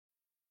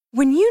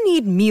When you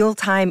need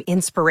mealtime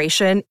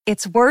inspiration,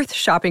 it's worth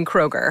shopping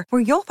Kroger,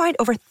 where you'll find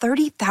over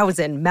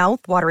 30,000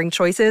 mouth-watering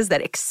choices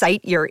that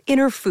excite your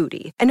inner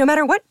foodie. And no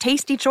matter what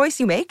tasty choice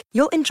you make,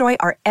 you'll enjoy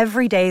our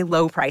everyday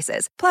low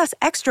prices, plus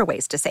extra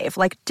ways to save,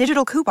 like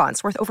digital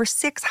coupons worth over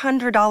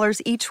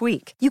 $600 each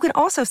week. You can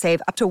also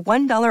save up to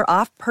 $1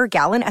 off per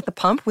gallon at the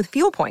pump with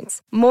fuel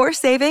points. More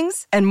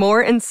savings and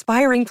more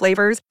inspiring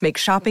flavors make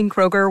shopping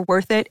Kroger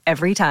worth it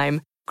every time.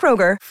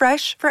 Kroger,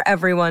 fresh for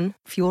everyone.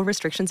 Fuel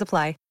restrictions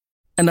apply.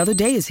 Another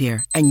day is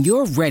here, and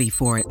you're ready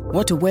for it.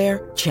 What to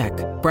wear? Check.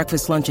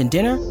 Breakfast, lunch, and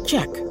dinner?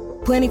 Check.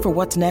 Planning for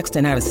what's next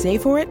and how to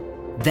save for it?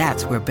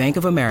 That's where Bank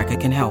of America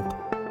can help.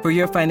 For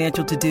your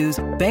financial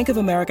to-dos, Bank of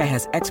America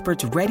has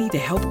experts ready to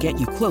help get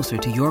you closer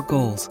to your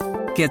goals.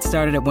 Get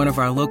started at one of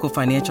our local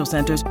financial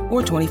centers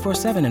or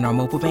 24/7 in our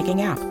mobile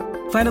banking app.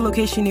 Find a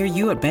location near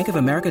you at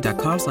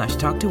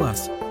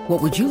bankofamerica.com/talktous.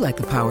 What would you like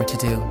the power to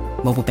do?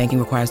 Mobile banking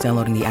requires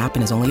downloading the app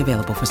and is only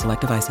available for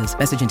select devices.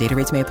 Message and data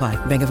rates may apply.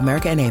 Bank of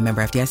America N.A.,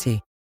 member FDIC.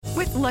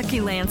 With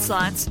Lucky Land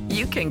Slots,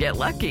 you can get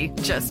lucky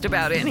just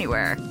about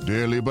anywhere.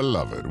 Dearly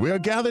beloved, we are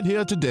gathered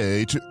here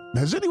today to...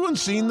 Has anyone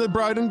seen the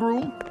bride and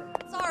groom?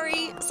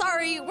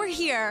 Sorry, we're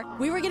here.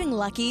 We were getting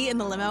lucky in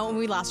the limo and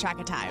we lost track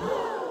of time.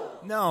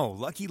 No,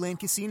 Lucky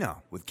Land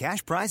Casino, with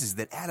cash prizes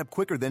that add up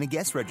quicker than a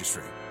guest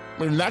registry.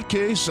 In that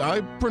case,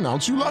 I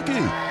pronounce you lucky.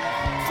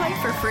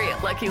 Play for free at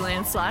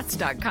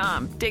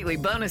LuckyLandSlots.com. Daily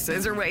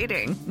bonuses are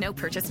waiting. No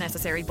purchase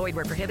necessary. Void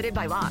where prohibited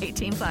by law.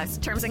 18+.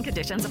 Terms and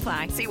conditions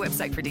apply. See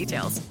website for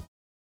details.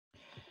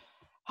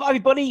 Hi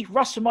everybody,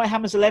 Russ from My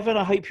Hammers 11.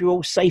 I hope you're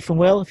all safe and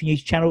well. If you're new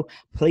to the channel,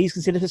 please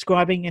consider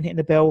subscribing and hitting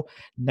the bell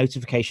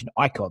notification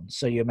icon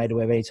so you're made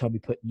aware of any time we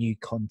put new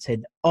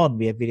content on.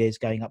 We have videos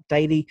going up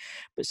daily,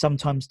 but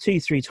sometimes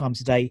 2-3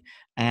 times a day.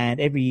 And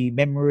every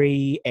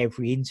memory,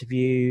 every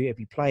interview,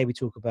 every player we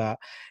talk about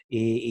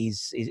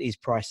is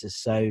priceless.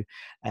 So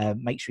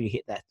make sure you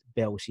hit that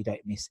bell so you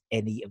don't miss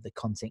any of the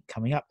content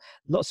coming up.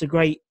 Lots of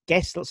great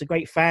guests, lots of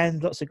great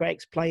fans, lots of great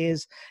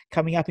ex-players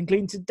coming up,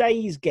 including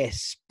today's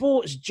guest,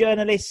 sports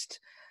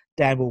journalist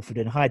Dan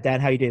Wolfenden. Hi Dan,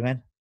 how you doing,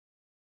 man?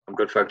 I'm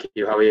good, thank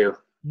you. How are you?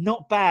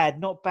 Not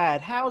bad.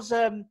 How's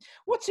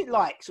what's it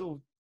like sort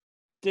of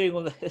doing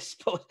all the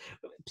sport,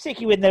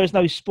 particularly when there was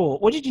no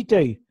sport? What did you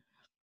do?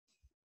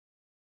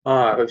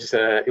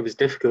 It was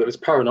difficult. It was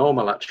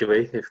paranormal,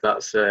 actually, if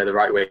that's the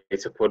right way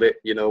to put it.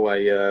 You know,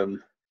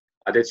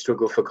 I did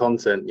struggle for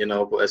content, you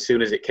know, but as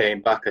soon as it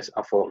came back,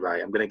 I thought,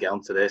 right, I'm going to get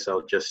onto this.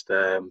 I'll just,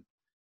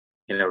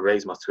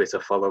 raise my Twitter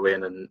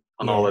following and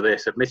all of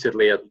this.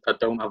 Admittedly, I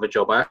don't have a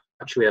job. I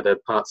actually had a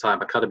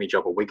part-time academy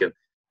job at Wigan,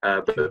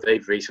 but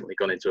they've recently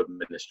gone into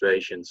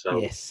administration. So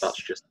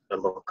That's just the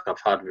luck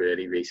I've had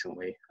really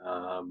recently.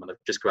 And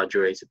I've just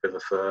graduated with a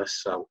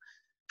first, so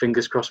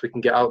fingers crossed we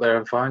can get out there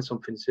and find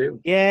something soon.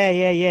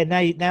 Yeah.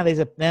 Now there's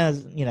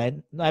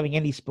not having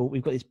any sport.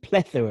 We've got this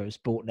plethora of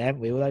sport now.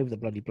 We're all over the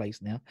bloody place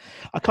now.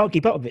 I can't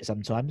keep up with it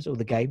sometimes. All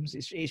the games,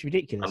 it's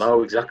ridiculous. I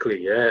know, exactly.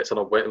 Yeah, it's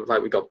on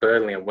like we got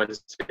Burnley on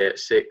Wednesday at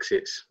 6.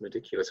 It's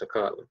ridiculous. I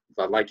can't,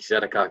 like you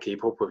said, I can't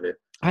keep up with it.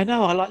 I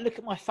know. I look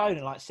at my phone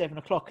at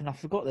 7:00 and I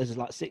forgot there's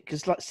 6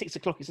 because 6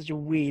 o'clock is such a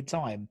weird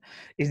time,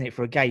 isn't it,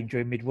 for a game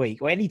during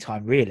midweek or any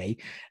time really?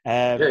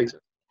 Yeah, exactly.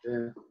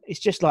 Yeah.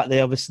 It's just like the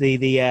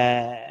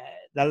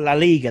La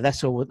Liga.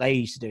 That's all they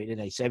used to do, didn't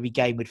they? So every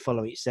game would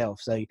follow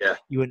itself. So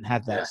you wouldn't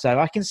have that. Yeah. So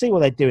I can see why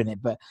they're doing it,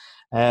 but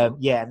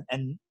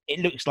and it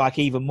looks like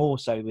even more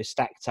so we're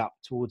stacked up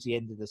towards the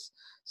end of this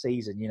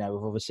season. You know,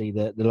 with obviously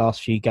the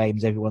last few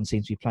games, everyone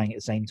seems to be playing at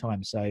the same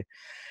time. So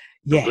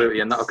yeah, completely,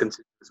 and that'll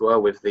continue as well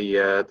with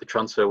the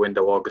transfer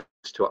window August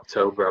to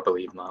October, I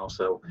believe now.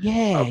 So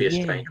that'll be a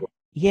strange one.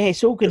 Yeah,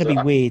 it's all going to be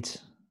weird.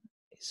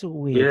 It's all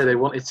weird. Yeah, they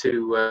wanted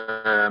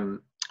to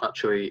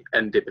actually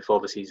end it before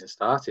the season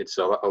started,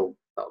 so that'll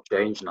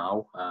change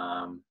now.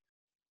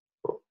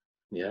 But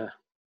yeah,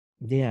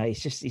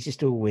 it's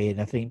just all weird,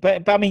 I think.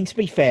 But I mean, to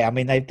be fair, I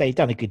mean they've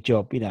done a good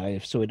job. You know,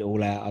 they've sorted it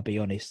all out. I'll be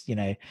honest. You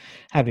know,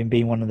 having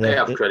been one of the, they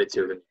have credit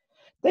to them.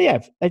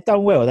 They've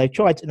done well. They've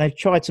tried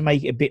to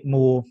make it a bit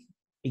more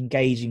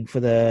engaging for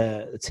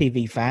the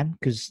TV fan,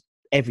 because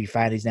every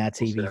fan is now a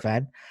TV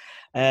fan.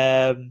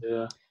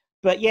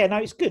 But yeah, no,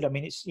 it's good. I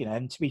mean, it's, you know,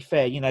 and to be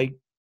fair, you know,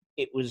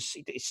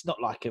 it's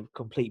not like a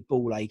complete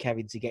ball ache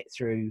having to get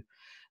through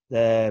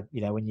the, you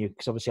know,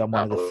 because obviously I'm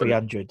one of the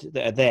 300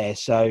 that are there,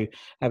 so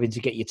having to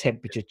get your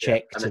temperature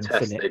checked and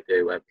test they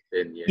do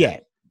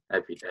everything,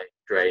 every day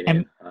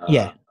training,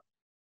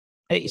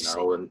 It's, you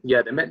know, and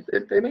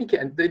they make it,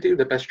 and they do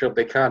the best job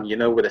they can, you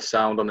know, with the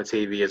sound on the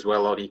TV as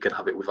well, or you could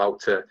have it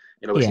without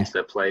listen to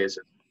their players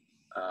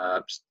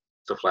and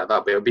stuff like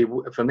that. But it'd be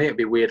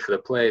weird for the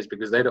players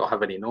because they don't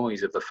have any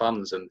noise of the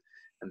fans and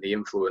the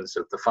influence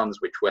of the fans,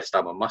 which West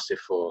Ham are massive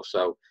for.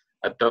 So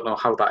I don't know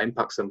how that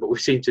impacts them, but we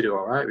seem to do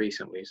all right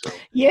recently. So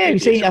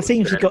I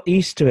think we've got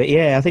used to it.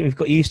 Yeah, I think we've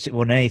got used to it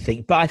more than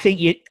anything. But I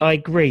think I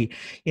agree.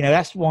 You know,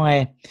 that's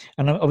why,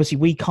 and obviously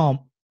we can't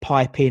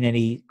pipe in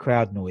any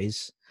crowd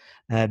noise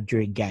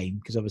during game,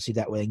 because obviously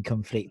that will then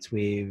conflict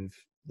with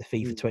the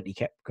FIFA 20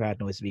 crowd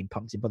noise being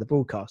pumped in by the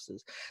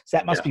broadcasters. So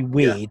that must be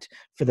weird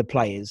for the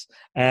players.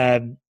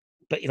 But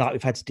like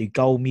we've had to do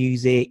goal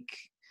music.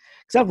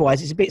 Because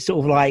otherwise, it's a bit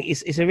sort of like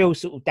it's a real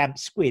sort of damp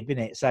squid,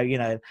 isn't it? So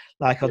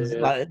like on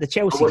like the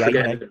Chelsea game,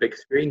 getting the big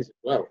screens as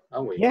well,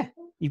 aren't we? Yeah,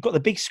 you've got the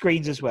big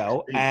screens as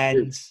well,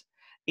 and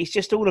it's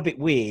just all a bit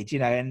weird,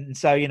 And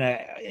so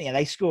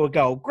they score a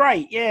goal,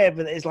 great, yeah,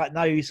 but there's like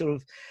no sort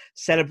of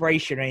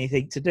celebration or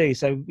anything to do.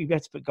 So we've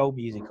had to put goal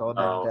music on,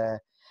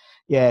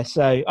 and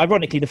So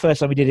ironically, the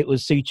first time we did it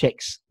was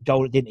Souček's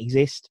goal that didn't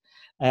exist,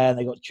 and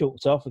they got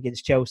chalked off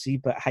against Chelsea.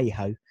 But hey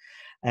ho.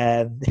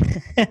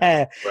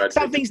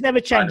 Some things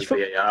never change.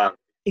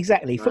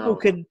 Exactly. Football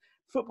can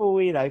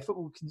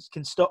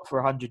stop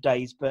for 100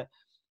 days, but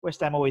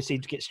West Ham always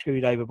seem to get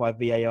screwed over by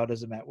VAR.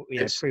 Doesn't matter,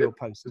 pre or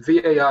post.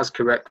 VAR is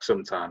correct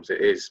sometimes. It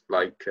is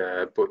like,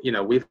 but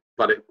we've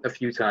had it a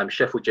few times.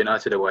 Sheffield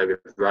United away with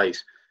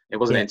Rice. It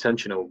wasn't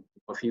intentional.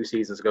 A few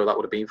seasons ago, that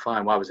would have been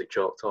fine. Why was it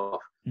chalked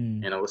off?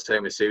 The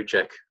same with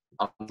Souček.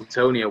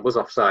 Antonio was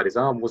offside. His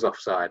arm was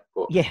offside,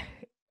 but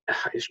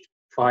it's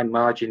fine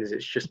margins.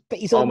 It's just but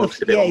he's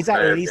almost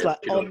exactly. He's like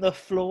on the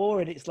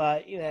floor, and it's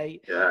like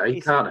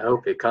he can't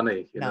help it, can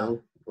he? You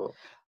know. But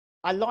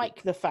I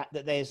like the fact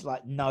that there's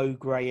like no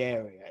grey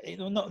area.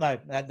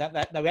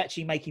 We're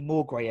actually making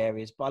more grey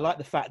areas, but I like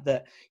the fact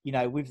that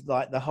with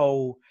like the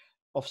whole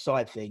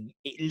offside thing,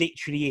 it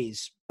literally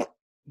is.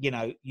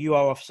 You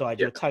are offside.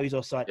 Your toes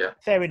offside. Yeah.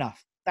 Fair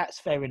enough. That's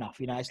fair enough.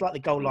 It's like the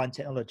goal line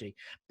technology,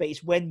 but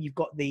it's when you've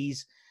got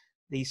these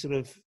sort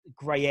of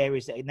grey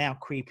areas that are now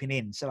creeping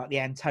in. So like the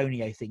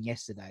Antonio thing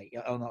yesterday,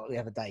 or not the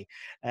other day,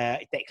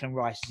 Declan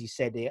Rice, as you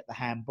said, at the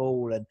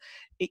handball, and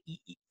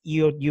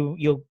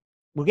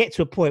we'll get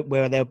to a point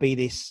where there'll be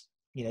this,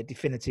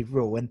 definitive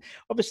rule. And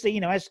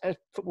obviously, as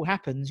football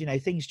happens,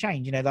 things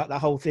change. Like the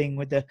whole thing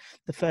with the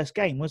first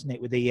game, wasn't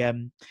it, with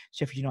the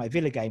Sheffield United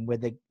Villa game, where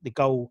the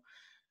goal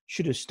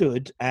should have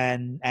stood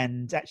and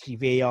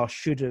actually VAR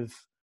should have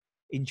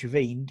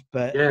intervened,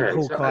 but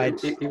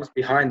exactly. He was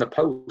behind the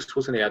post,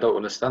 wasn't he? I don't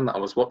understand that. I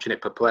was watching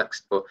it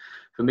perplexed, but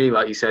for me,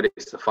 like you said,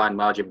 it's a fine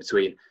margin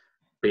between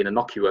being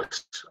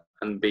innocuous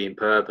and being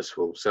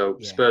purposeful. So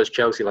Spurs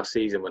Chelsea last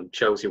season, when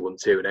Chelsea won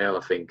 2-0,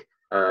 I think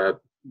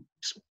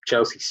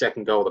Chelsea's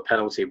second goal, the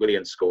penalty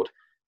Williams scored,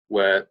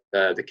 where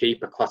the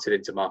keeper clattered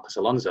into Marcos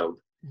Alonso.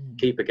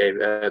 Keeper gave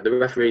the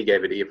referee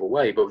gave it the other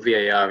way, but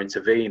VAR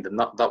intervened, and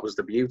that was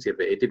the beauty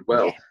of it. It did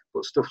well,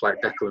 but stuff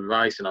like Declan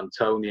Rice and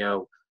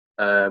Antonio.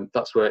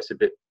 That's where it's a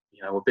bit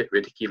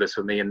ridiculous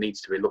for me and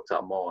needs to be looked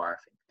at more,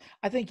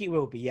 I think it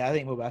will be. Yeah, I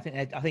think it will be. I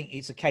think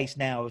it's a case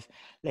now of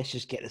let's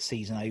just get the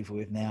season over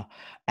with now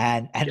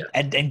and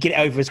get it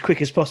over as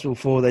quick as possible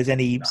before there's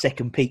any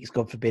second peaks,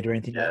 God forbid, or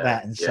anything like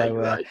that. And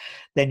so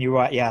then you're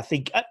right. Yeah, I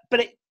think,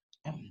 but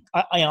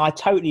I'm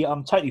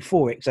totally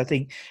for it, because I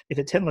think if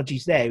the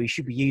technology's there, we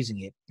should be using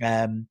it.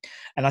 And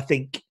I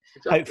think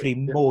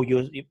hopefully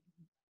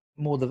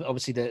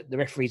obviously the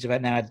referees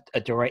have now had a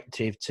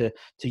directive to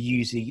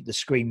use the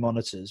screen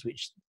monitors,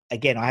 which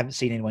again I haven't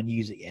seen anyone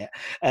use it yet.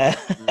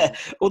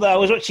 Although I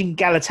was watching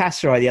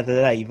Galatasaray the other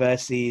day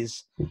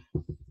versus,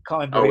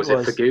 can't remember. Was it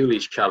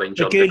Fagouli's challenge?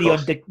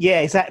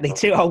 Faguli exactly.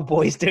 Two old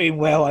boys doing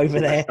well over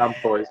there.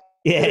 Boys.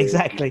 Yeah,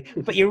 exactly.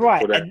 But you're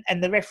right,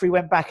 and the referee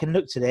went back and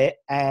looked at it,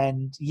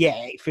 and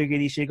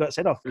Faguli should have got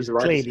sent off. It was the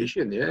right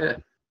decision,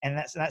 And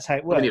that's how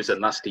it works. I mean, it was a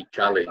nasty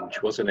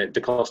challenge, wasn't it?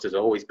 Da Costa's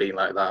always been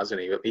like that,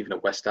 hasn't he? Even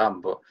at West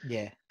Ham, but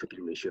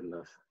Faguli shouldn't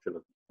have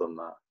done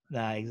that.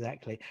 No,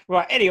 exactly.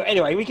 Right.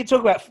 Anyway, we can talk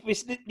about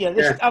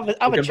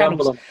other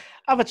channels.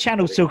 Other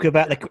channels talk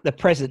about the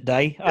present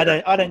day. I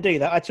don't do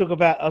that. I talk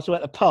about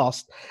the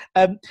past.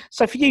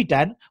 So for you,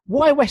 Dan,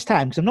 why West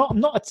Ham? Because I'm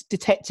not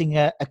detecting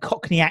a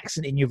Cockney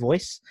accent in your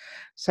voice.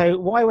 So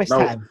why West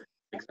Ham?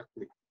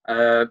 Exactly.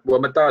 Well,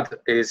 my dad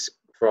is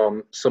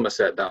from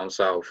Somerset down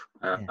south,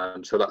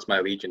 so that's my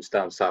allegiance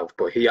down south.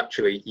 But he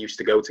actually used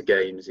to go to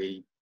games.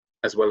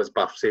 As well as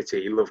Bath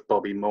City, he loved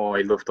Bobby Moore,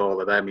 he loved all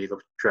of them, he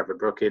loved Trevor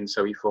Brooking,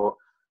 so he thought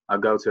I'd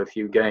go to a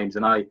few games,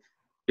 and I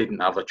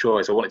didn't have a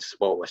choice. I wanted to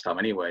support West Ham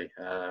anyway.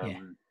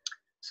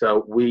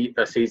 So we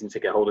are season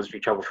ticket holders. We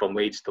travel from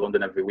Leeds to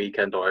London every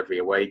weekend or every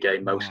away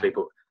game mostly,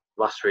 but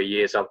the last 3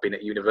 years I've been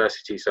at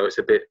university, so it's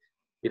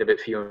been a bit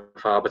few and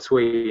far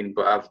between,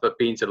 but I've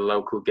been to the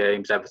local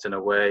games, Everton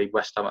away,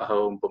 West Ham at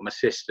home, but my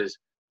sister's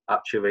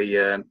actually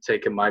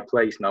taken my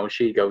place now, and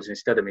she goes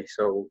instead of me,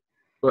 so...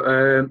 But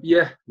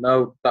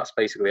that's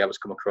basically how it's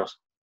come across.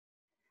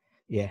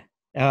 Yeah,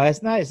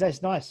 it's nice.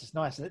 That's nice. It's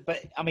nice.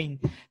 But I mean,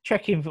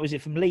 trekking, was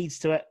it from Leeds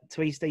to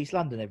East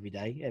London every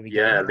day?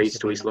 Leeds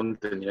to East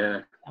London.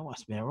 Yeah, that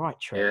must have been a right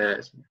trek. Yeah,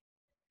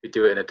 we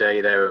do it in a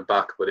day there and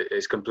back, but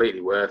it's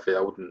completely worth it.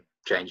 I wouldn't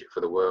change it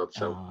for the world.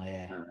 So.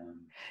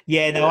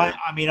 When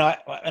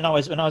I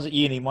was at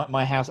uni,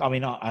 my house. I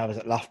mean, I was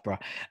at Loughborough,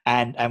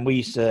 and we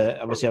used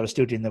to. Obviously, I was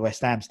still doing the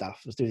West Ham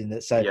stuff. I was doing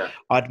that, so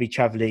I'd be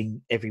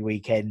travelling every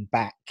weekend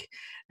back.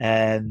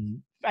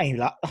 It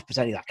was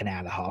only like an hour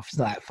and a half. It's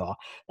not that far.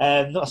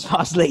 Not as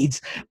far as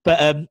Leeds, but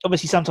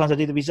obviously sometimes I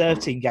do the reserve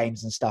team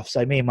games and stuff.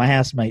 So me and my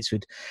housemates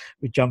would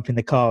jump in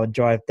the car and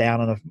drive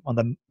down on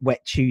a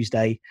wet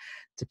Tuesday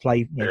to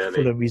play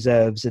Fulham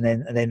reserves and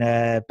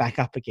then back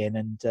up again.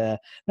 And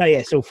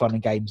it's all fun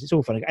and games. It's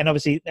all fun, and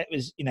obviously it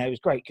was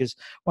great because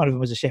one of them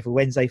was a Sheffield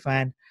Wednesday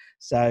fan,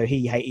 so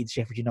he hated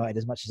Sheffield United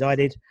as much as I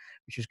did,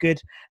 which was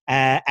good.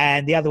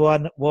 And the other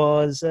one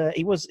was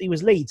he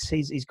was Leeds.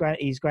 His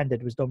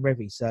granddad was Don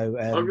Revie. So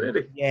oh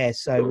really? Yeah.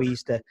 So we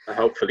used to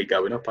hopefully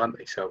going up, aren't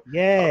they? So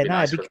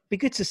it'd be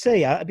good to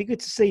see. It'd be good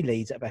to see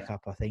Leeds at back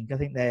up. I think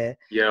they're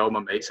all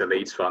my mates are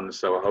Leeds fans,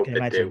 so I hope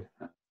they do.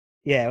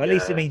 Yeah, well, at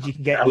least it means you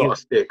can get a lot of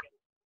stick.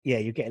 Yeah,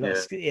 you get a lot of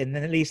stick, and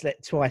then at least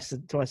twice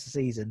a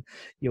season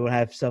you'll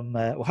have some.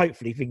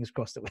 Hopefully, fingers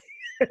crossed that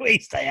we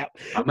stay up.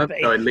 I remember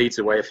going Leeds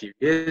away a few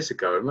years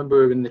ago. I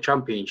remember in the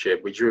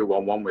Championship we drew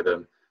 1-1 with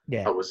them.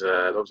 Yeah, that was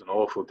an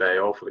awful day,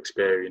 awful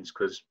experience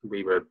because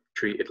we were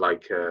treated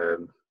like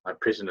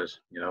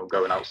prisoners.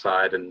 Going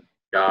outside and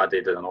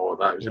guarded and all of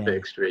that. It was a bit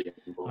extreme.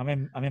 But, I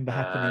remember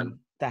that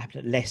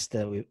happened at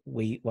Leicester.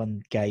 We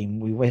one game.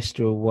 We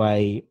Leicester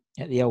away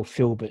at the old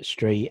Filbert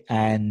Street,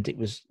 and it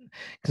was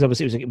because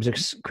obviously it was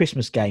a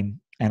Christmas game,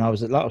 and I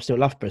was still at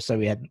Loughborough, so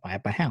I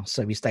had my house,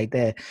 so we stayed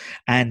there,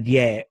 and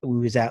we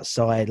was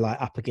outside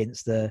like up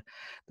against the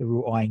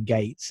wrought iron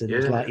gates, and it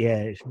was like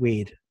it's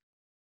weird.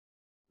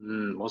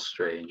 Was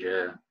strange,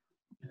 yeah.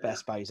 But I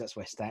suppose that's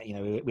West Ham.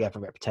 We have a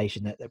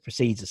reputation that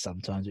precedes us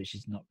sometimes, which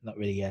is not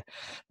really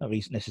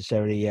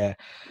necessarily in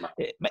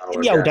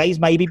the old days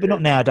maybe, but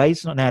not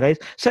nowadays. Not nowadays.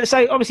 So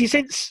obviously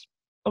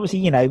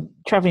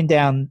travelling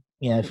down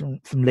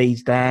from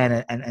Leeds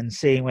down and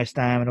seeing West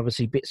Ham and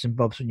obviously bits and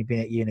bobs when you've been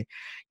at uni,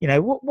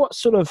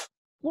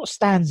 what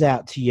stands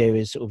out to you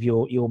as sort of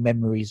your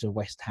memories of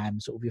West Ham,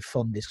 sort of your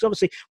fondness? Because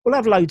obviously we'll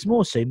have loads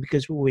more soon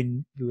because we're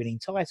winning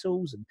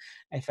titles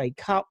and FA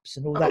Cups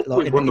and all that.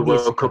 We've won the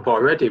World Cup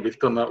already. We've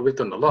done that. We've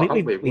done a lot,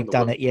 haven't we? We've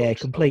done it. Yeah,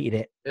 completed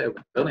it. Yeah,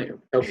 we've done it.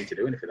 Don't need to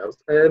do anything else.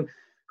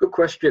 Good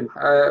question.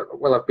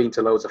 Well, I've been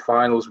to loads of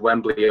finals.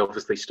 Wembley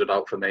obviously stood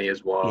out for me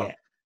as well. Yeah.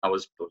 I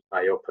was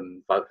high up,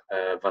 and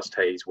Vast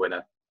Hayes'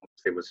 winner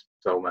obviously was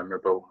so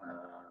memorable.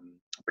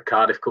 The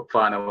Cardiff Cup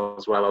final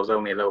as well. I was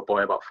only a little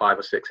boy, about 5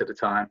 or 6 at the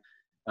time.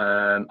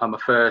 And my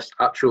first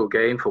actual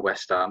game for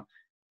West Ham,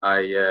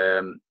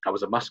 I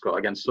was a mascot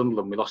against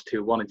Sunderland. We lost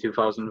 2-1 in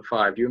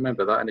 2005. Do you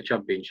remember that in the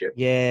Championship?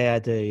 Yeah, I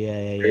do.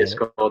 Yeah. He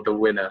scored the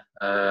winner.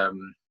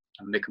 And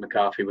Nick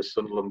McCarthy was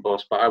Sunderland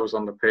boss, but I was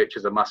on the pitch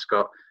as a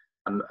mascot,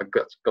 and I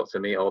got to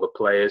meet all the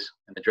players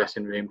in the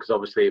dressing room because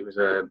obviously it was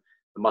the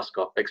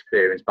mascot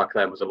experience back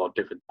then was a lot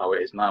different how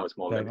it is now. It's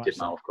more limited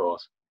now, of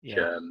course.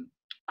 Yeah.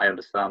 I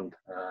understand.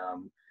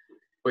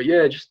 But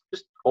yeah, just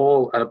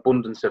all an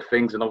abundance of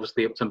things. And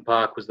obviously Upton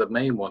Park was the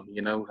main one,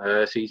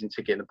 season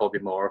ticket in the Bobby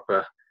Moore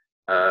Upper,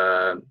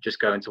 just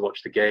going to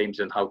watch the games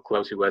and how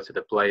close we were to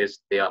the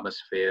players, the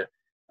atmosphere.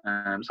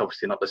 It's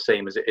obviously not the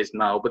same as it is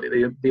now, but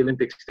the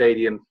Olympic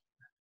Stadium,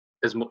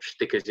 as much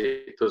stick as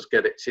it does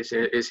get,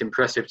 it's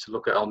impressive to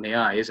look at on the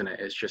eye, isn't it?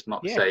 It's just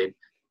not the same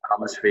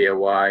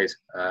atmosphere-wise.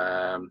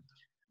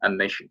 And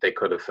they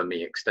could have, for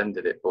me,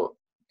 extended it, but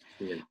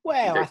I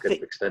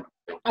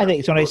think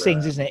it's one of those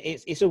things, isn't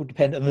it? It's all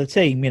dependent on the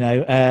team,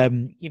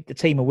 If the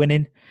team are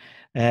winning,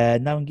 no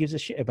one gives a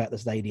shit about the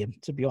stadium,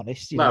 to be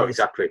honest. No,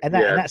 exactly. And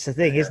that's the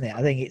thing, isn't it?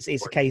 I think it's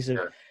a case of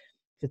if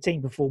the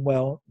team perform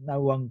well,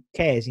 no one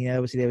cares.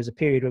 Obviously there was a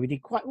period where we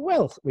did quite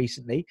well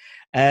recently,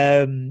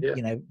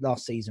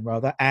 last season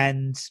rather,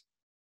 and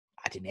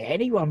I didn't hear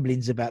any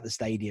rumblings about the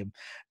stadium.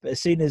 But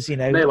as soon as,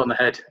 nail on the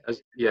head.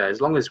 As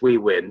long as we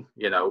win,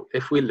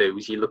 if we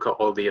lose, you look at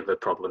all the other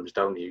problems,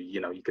 don't you?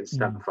 You can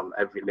stem from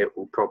every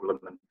little problem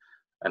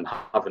and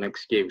have an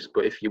excuse.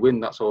 But if you win,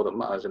 that's all that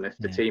matters. And if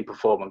the team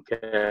perform and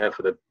care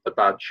for the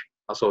badge,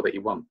 that's all that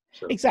you want.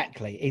 So.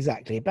 Exactly.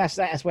 But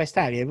that's West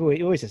Ham.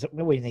 We always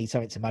need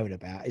something to moan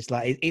about. It's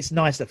like it's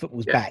nice that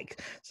football's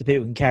back, so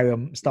people can carry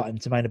on starting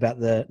to moan about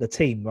the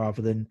team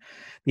rather than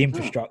the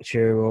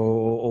infrastructure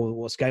or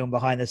what's going on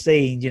behind the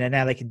scenes.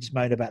 Now they can just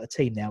moan about the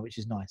team now, which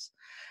is nice.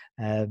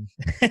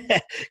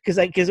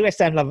 Because West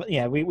Ham love,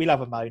 we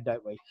love a moan,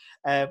 don't we?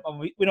 And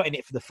we're not in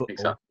it for the football.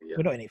 Exactly, yeah.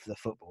 We're not in it for the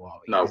football, are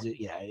we? No.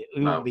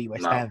 We wouldn't be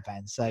West Ham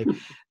fans. So.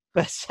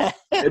 But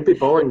it'd be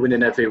boring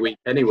winning every week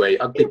anyway.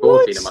 I'd be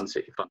bored being a Man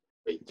City fan.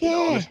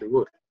 Honestly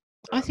would.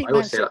 I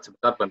always say that to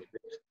my dad when we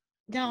lose.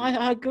 No,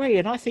 I agree,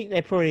 and I think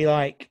they're probably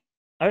I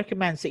reckon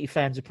Man City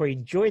fans are probably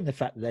enjoying the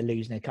fact that they're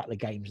losing a couple of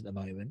games at the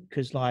moment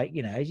because,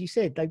 as you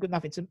said, they've got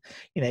nothing to.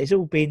 It's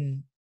all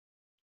been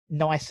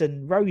nice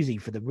and rosy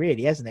for them,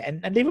 really, hasn't it?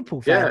 And Liverpool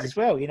fans as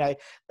well. They've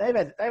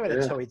had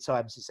a torrid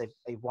time since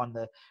they've won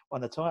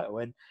the title,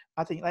 and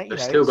I think they've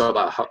still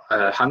got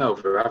that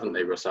hangover, haven't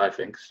they, Russ? I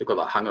think still got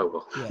that hangover.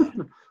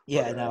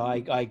 Yeah. No,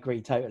 I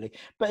agree totally.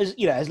 But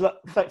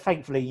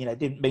thankfully,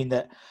 didn't mean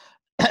that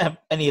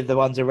any of the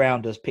ones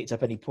around us picked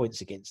up any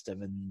points against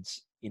them, and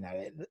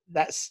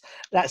that's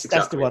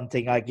the one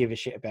thing I give a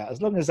shit about.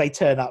 As long as they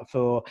turn up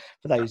for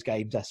those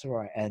games, that's all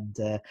right. And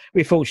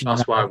we're fortunate.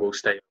 That's why we'll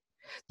stay.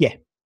 Yeah.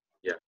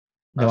 Yeah.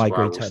 No, I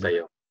agree will totally. stay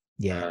up.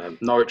 Yeah.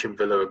 Norwich and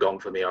Villa are gone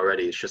for me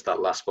already. It's just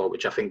that last spot,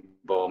 which I think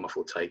Bournemouth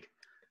will take.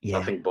 Yeah.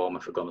 I think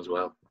Bournemouth are gone as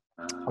well.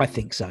 I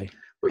think so.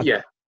 But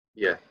yeah.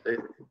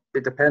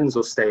 It depends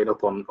us staying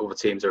up on other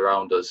teams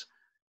around us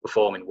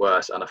performing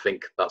worse, and I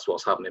think that's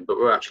what's happening. But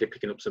we're actually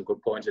picking up some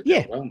good points as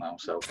well now.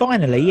 So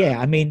finally, yeah.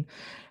 I mean,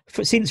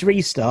 since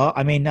restart,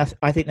 I mean,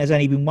 I think there's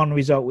only been one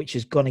result which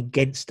has gone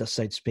against us,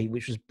 so to speak,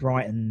 which was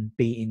Brighton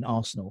beating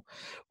Arsenal.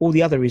 All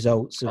the other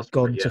results have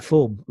gone to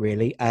form,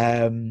 really.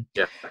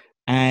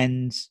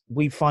 And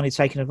we've finally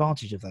taken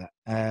advantage of that.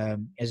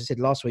 As I said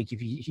last week,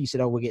 if you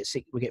said, "Oh, we'll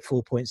get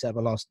 4 points out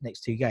of our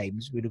next 2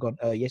 games," we'd have gone,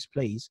 "Yes,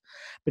 please."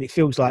 But it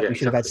feels like we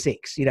should have had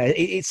 6. You know,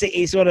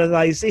 it's one of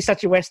those. It's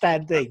such a West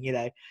Ham thing, you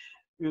know.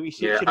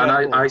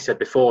 I said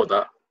before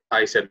that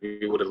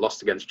we would have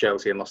lost against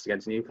Chelsea and lost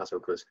against Newcastle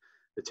because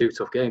they're 2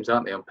 tough games,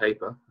 aren't they, on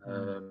paper?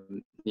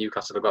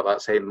 Newcastle have got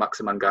that same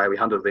Maximan guy. We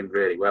handled him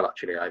really well,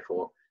 actually. I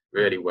thought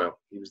really well.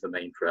 He was the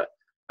main threat,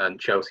 and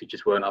Chelsea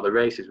just weren't at the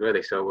races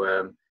really.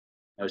 So.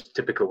 It was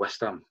typical West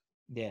Ham.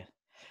 Yeah,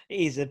 it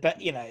is.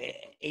 But you know,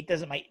 it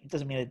doesn't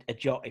mean a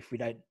jot if we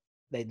don't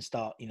then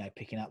start, you know,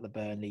 picking up the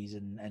Burnleys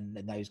and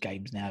those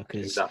games now,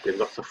 because exactly,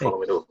 we've got to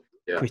follow it up.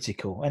 Yeah.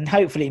 Critical, and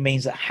hopefully it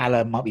means that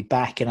Haller might be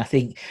back. And I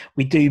think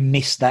we do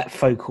miss that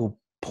focal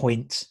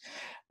point.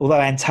 Although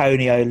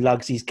Antonio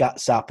lugs his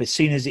guts up, as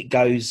soon as it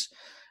goes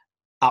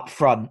up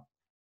front,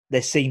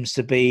 there seems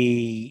to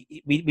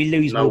be we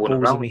lose more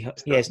balls than we.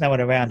 There's no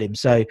one around him.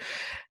 So,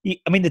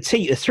 I mean, the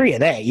 3 are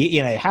there.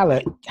 You know,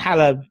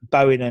 Haller,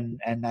 Bowen,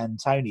 and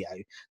Antonio.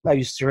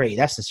 Those 3.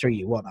 That's the 3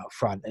 you want up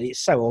front. And it's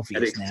so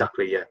obvious now.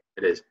 Exactly. Yeah,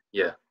 it is.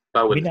 Yeah,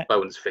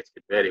 Bowen's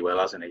fitted really well,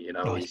 hasn't he? You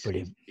know, he's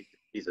brilliant.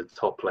 He's a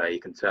top player, you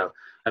can tell.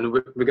 And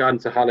regarding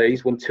to Haller,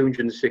 he's won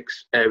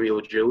 206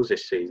 aerial duels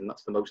this season.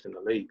 That's the most in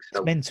the league. So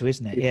it's mental,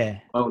 isn't it? Yeah.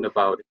 Moan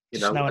about it, you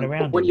know. No one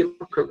around him. When you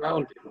look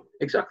around him,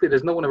 exactly,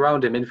 there's no one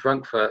around him. In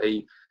Frankfurt,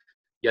 he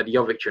had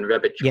Jovic and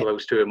Rebic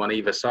close to him on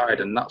either side,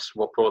 and that's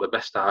what brought the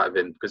best out of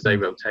him because they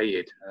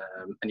rotated.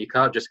 And you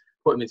can't just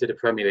put him into the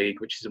Premier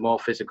League, which is a more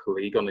physical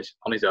league, on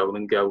his own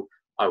and go,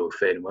 I will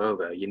fit in well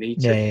there. You need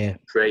to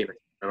frame it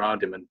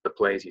around him and the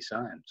players you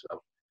sign.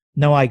 So.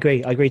 No, I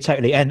agree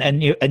totally.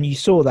 And you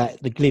saw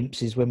that, the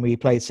glimpses when we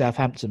played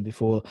Southampton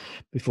before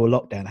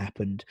lockdown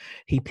happened.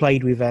 He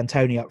played with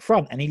Antonio up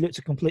front, and he looked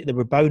the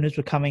Rabonas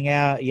were coming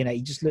out. You know,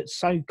 he just looked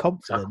so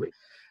confident.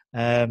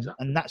 Exactly.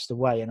 And that's the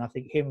way. And I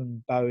think him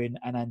and Bowen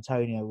and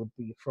Antonio would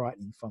be a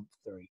frightening front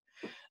 3.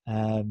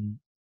 And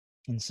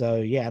so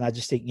and I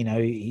just think, you know,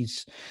 you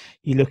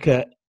look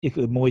at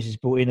Moyes is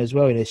brought in as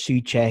well. You know,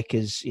 Souček,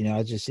 as you know,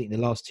 I just think the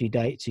last 2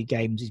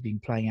 games he's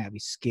been playing out of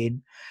his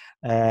skin.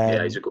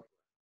 He's a good.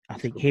 I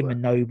think him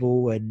and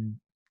Noble and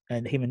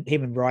him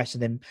and Rice,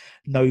 and then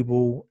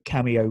Noble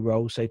cameo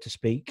role, so to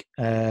speak,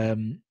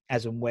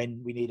 as and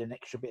when we need an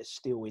extra bit of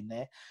steel in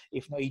there.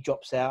 If not, he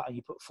drops out and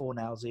you put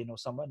Fornals in or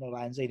someone, or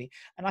Lanzini.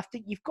 And I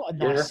think you've got a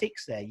nice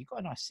 6 there. You've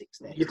got a nice 6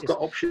 there. You've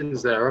got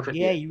options there, haven't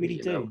you? Yeah, you really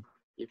do. Know,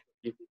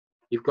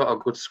 you've got a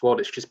good squad.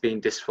 It's just being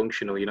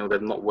dysfunctional. You know,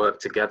 they've not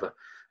worked together.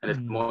 And if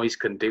Moyes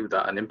can do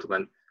that and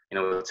implement, you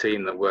know, a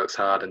team that works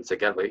hard and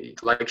together,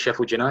 like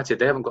Sheffield United,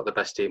 they haven't got the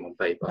best team on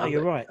paper. No,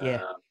 you're right.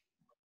 Yeah.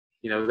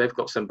 You know, they've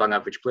got some bang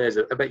average players.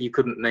 I bet you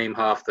couldn't name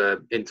half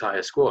the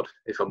entire squad,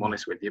 if I'm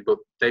honest with you. But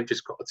they've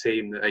just got a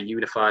team that are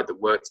unified, that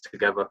works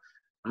together.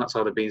 And that's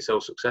how they've been so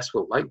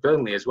successful. Like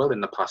Burnley as well in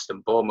the past,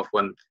 and Bournemouth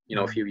when, you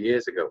know, a few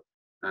years ago.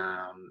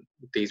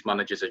 These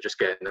managers are just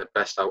getting the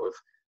best out of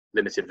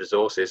limited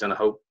resources. And I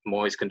hope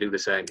Moyes can do the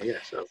same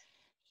here. So.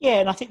 Yeah,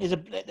 and I think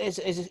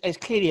there's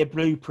clearly a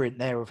blueprint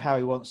there of how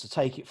he wants to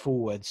take it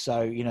forward.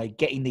 So, you know,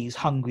 getting these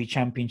hungry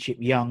Championship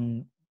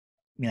young,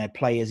 you know,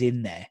 players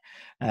in there.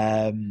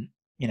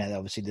 You know,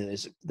 obviously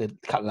there's the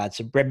couple of lads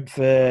from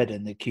Brentford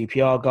and the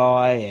QPR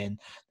guy and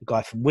the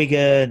guy from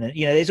Wigan, and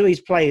you know, there's all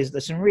these players.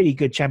 There's some really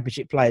good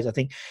Championship players. I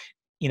think,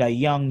 you know,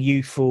 young,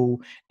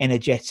 youthful,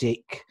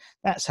 energetic.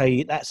 That's how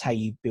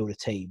you build a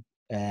team.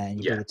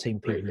 And you build a team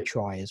of people who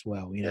try as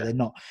well. You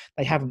know,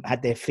 they haven't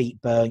had their feet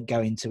burnt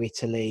going to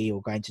Italy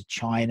or going to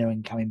China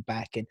and coming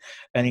back and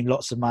earning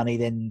lots of money,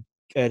 then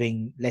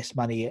earning less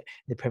money in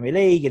the Premier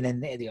League, and then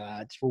they're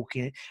just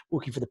walking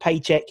for the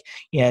paycheck.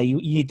 Yeah, you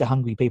need the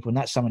hungry people, and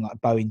that's someone like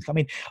Bowen. I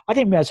mean, I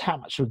didn't realise how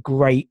much of a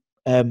great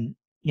you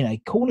know,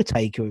 corner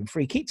taker and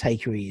free kick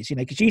taker he is. You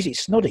know, because usually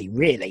it's Snoddy,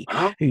 really,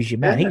 who's your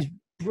man. He's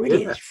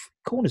brilliant. Yeah.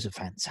 Corners are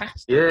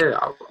fantastic. Yeah,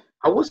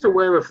 I wasn't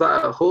aware of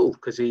that at Hull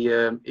because he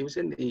was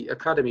in the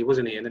academy,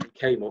 wasn't he? And then he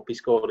came up, he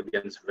scored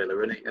against Villa,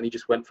 and he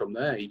just went from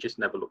there. He just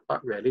never looked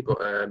back, really. But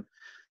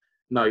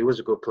no, he was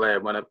a good player.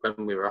 When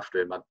we were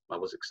after him, I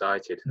was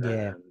excited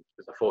because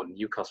I thought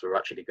Newcastle were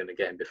actually going to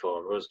get him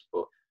before us.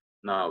 But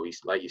no, he's,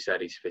 like you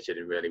said, he's fitted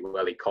in really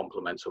well. He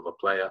complements other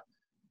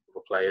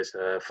players.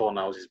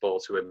 Fornals' ball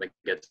to him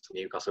against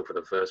Newcastle for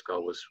the first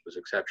goal was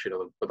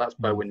exceptional. But that's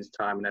Bowen's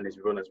time, and then his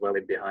run as well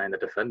in behind the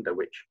defender,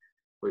 which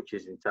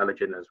is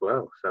intelligent as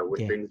well. So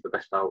which brings the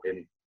best out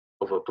in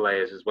other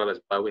players as well as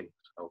Bowen.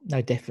 So.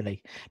 No,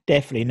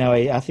 definitely. No,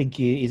 I think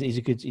he's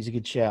a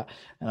good shout,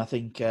 and I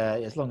think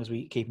as long as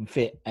we keep him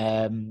fit,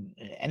 and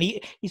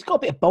he's got a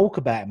bit of bulk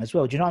about him as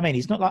well. Do you know what I mean?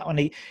 He's not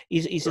like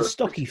he's a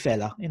stocky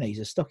fella. He's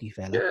a stocky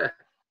fella. Yeah.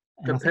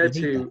 And compared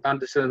to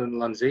Anderson and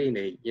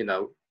Lanzini,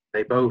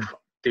 they both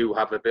do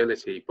have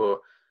ability, but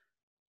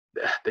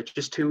they're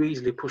just too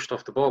easily pushed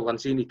off the ball.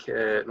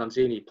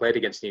 Lanzini played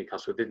against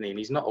Newcastle, didn't he? And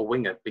he's not a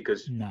winger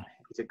because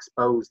he's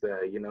exposed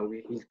there. He's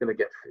going to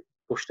get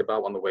pushed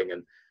about on the wing,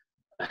 and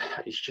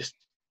he's just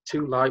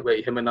too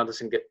lightweight. Him and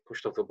Anderson get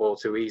pushed off the ball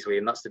too easily,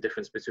 and that's the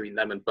difference between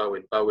them and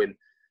Bowen. Bowen,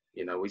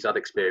 he's had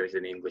experience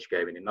in the English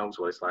game, and he knows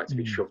what it's like to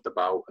be shoved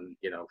about, and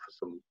for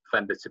some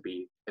defender to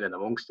be in and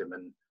amongst him.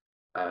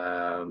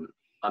 And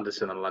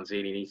Anderson and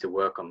Lanzini need to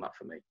work on that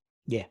for me.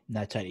 Yeah,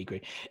 no, totally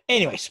agree.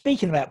 Anyway,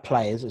 speaking about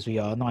players, as we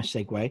are, nice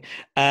segue.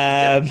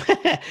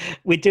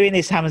 We're doing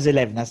this Hammers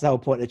 11. That's the whole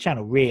point of the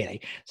channel,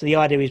 really. So the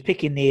idea is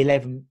picking the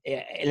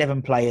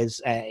 11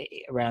 players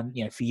around,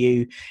 for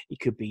you. It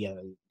could be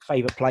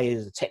favourite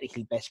players, the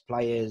technically best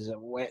players,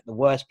 the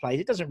worst players.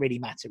 It doesn't really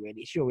matter,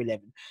 really. It's your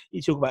 11.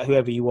 You talk about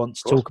whoever you want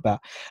to talk about.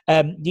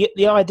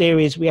 The idea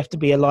is we have to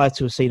be alive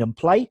to have seen them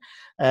play.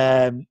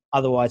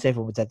 Otherwise,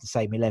 everyone would have the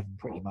same 11,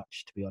 pretty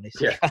much, to be honest.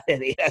 Yeah.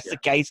 That's the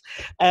case.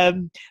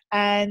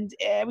 And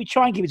we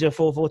try and keep it to a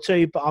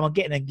 4-4-2, but I'm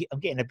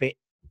getting a bit,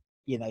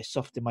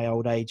 soft in my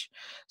old age.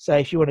 So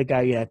if you want to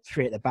go,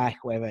 3 at the back,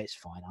 whatever, it's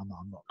fine. I'm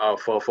not. Oh,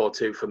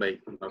 4-4-2 for me,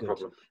 no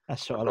problem.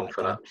 That's what I like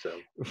for Dan. that.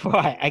 So.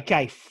 Right,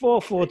 okay,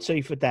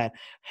 4-4-2 for Dan.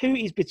 Who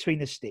is between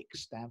the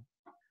sticks, Dan?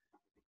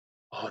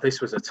 Oh,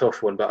 this was a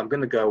tough one, but I'm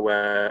going to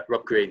go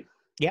Rob Green.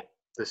 Yep.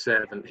 The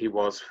servant he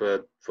was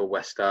for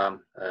West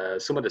Ham.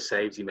 Some of the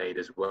saves he made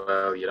as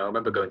well. I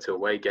remember going to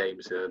away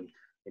games and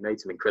he made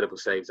some incredible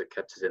saves that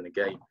kept us in the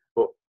game.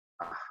 But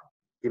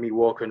Jimmy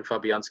Walker and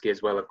Fabianski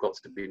as well have got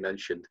to be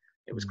mentioned.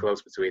 It was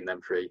close between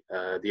them 3.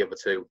 The other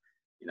 2,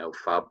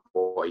 Fab,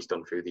 what he's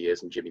done through the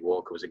years, and Jimmy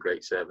Walker was a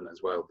great servant as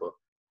well. But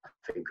I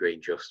think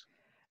Green just.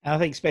 And I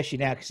think especially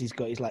now because he's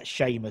got his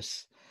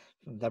Sheamus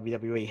from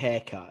WWE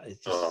haircut.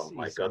 It's just, oh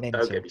my God!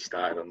 mental. Don't get me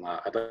started on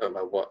that. I don't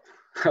know what.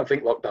 I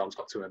think lockdown's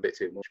got to him a bit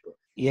too much. But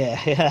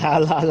yeah, I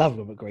love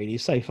Robert Green.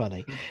 He's so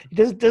funny. He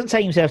doesn't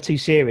take himself too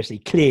seriously,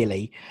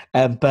 clearly.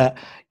 But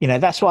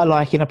that's what I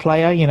like in a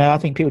player. I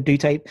think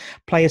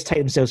players take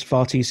themselves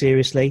far too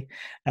seriously.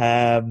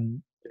 Yeah.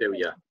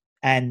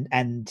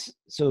 And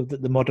sort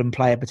of the modern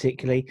player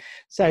particularly.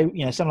 So,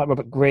 someone like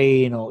Robert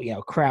Green or,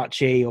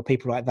 Crouchy or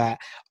people like that.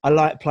 I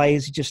like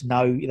players who just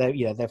know,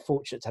 they're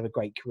fortunate to have a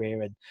great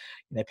career and,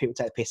 people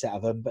take the piss out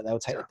of them, but they'll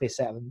take the piss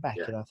out of them back.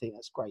 Yeah. And I think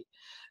that's great.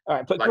 All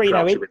right, put like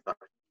Greeno in.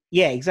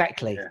 Yeah,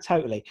 exactly. Yeah.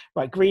 Totally.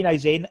 Right,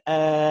 Greeno's in.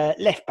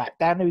 Left back.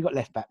 Dan, who we got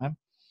left back, man?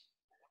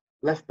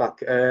 Left back,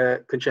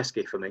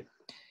 Konchesky for me.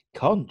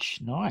 Conch,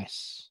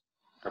 nice.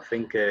 I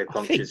think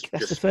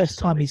that's the first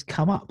time he's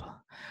come up.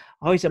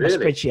 I always have my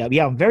spreadsheet up.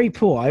 Yeah, I'm very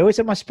poor. I always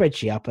have my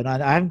spreadsheet up, and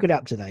I haven't got it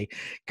up today.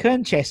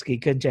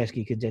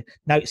 Konchesky.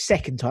 No,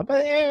 second time.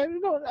 But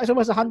that's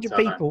almost 100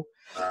 people.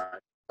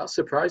 That's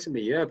surprising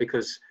me,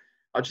 because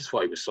I just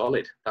thought he was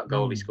solid. That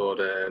goal he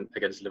scored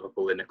against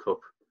Liverpool in the cup,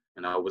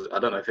 and I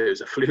don't know if it was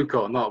a fluke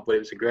or not, but it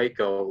was a great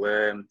goal.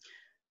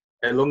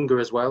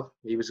 Elunga as well.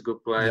 He was a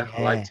good player. Yeah.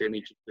 I liked him.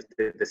 He just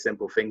did the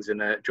simple things.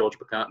 And George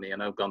McCartney, I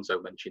know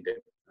Gonzo mentioned him.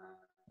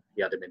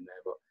 He had him in there,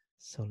 but.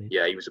 Solid.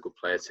 Yeah, he was a good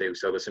player too.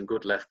 So there's some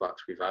good left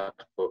backs we've had,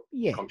 but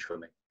Conch for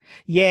me.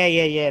 Yeah,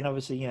 and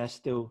obviously,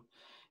 still,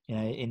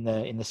 in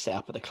the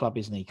setup at the club,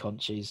 isn't he,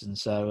 Conches? And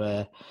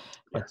so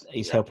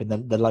he's helping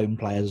the lone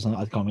players. I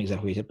can't remember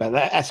exactly what he said, but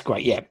that's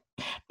great. Yeah,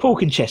 Paul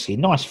Konchesky,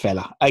 nice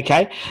fella.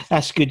 Okay,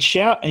 that's a good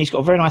shout, and he's got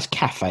a very nice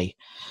cafe,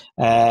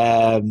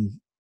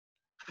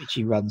 which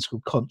he runs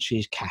called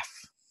Conch's Cafe.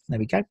 There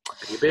we go.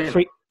 Have you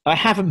been? I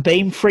haven't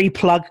been. Free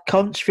plug,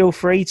 Conch. Feel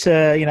free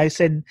to,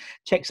 send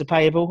checks are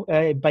payable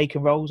in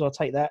bacon rolls. I'll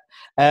take that.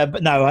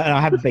 But no,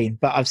 I haven't been.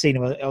 But I've seen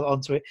him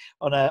on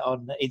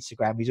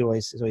Instagram. He's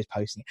always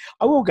posting it.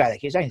 I will go there.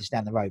 It's only just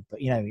down the road. But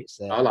it's.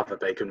 I'll have a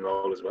bacon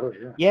roll as well.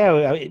 Yeah.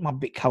 Yeah, it might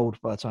be a bit cold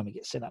by the time it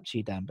gets sent up to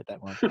you, Dan. But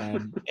don't worry.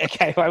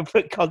 Okay, I'll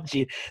put Conch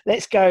in.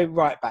 Let's go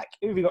right back.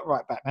 Who have we got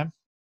right back, man?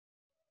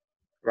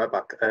 Right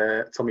back,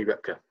 Tommy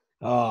Repka.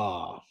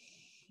 Oh.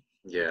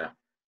 Yeah,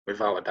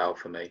 without a doubt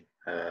for me.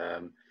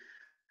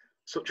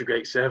 Such a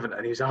great servant,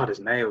 and he was hard as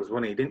nails,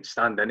 wasn't he? He didn't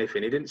stand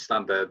anything. He didn't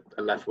stand a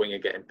left winger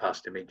getting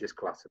past him. He just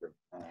clattered him.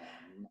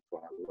 That's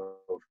what I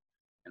love.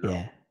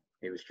 Yeah.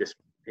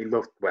 He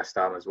loved West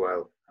Ham as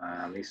well.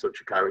 He's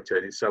such a character,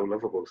 and he's so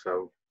lovable.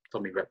 So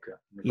Tommy Repka.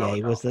 Yeah,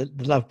 he was the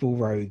lovable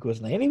rogue,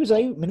 wasn't he? And he was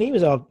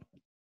our,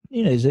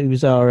 he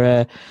was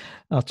our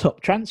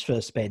top transfer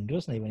spend,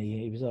 wasn't he? When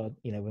he was our,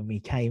 when we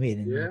came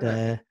in,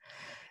 and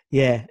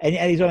yeah, and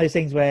he's one of those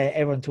things where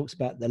everyone talks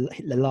about the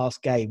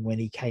last game when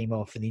he came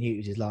off and he knew it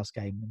was his last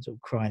game and sort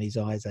of crying his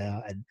eyes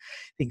out. And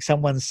I think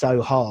someone's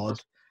so hard.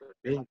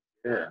 Yeah,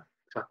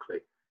 exactly.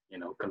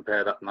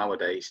 Compare that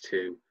nowadays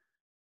to,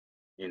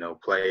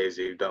 players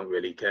who don't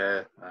really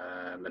care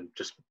and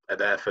just are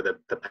there for the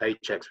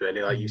paychecks,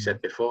 really. Like you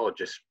said before,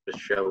 just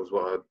shows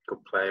what a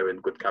good player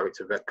and good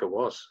character Redcar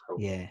was. So.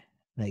 Yeah,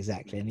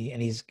 exactly. And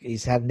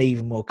he's had an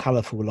even more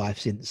colourful life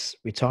since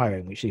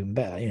retiring, which is even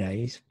better.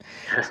 He's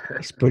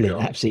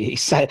brilliant. Absolutely,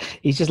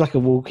 he's just like a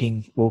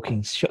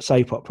walking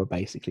soap opera,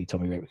 basically.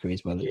 Tommy Redcar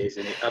as well. He is,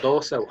 isn't he? I'd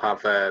also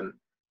have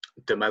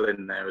Duhamel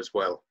in there as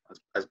well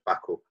as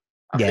backup.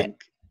 I think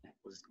it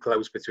was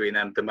close between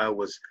them. Duhamel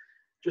was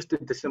just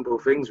did the simple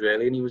things,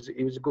 really, and he was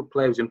a good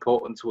player. He was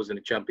important to us in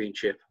the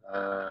Championship,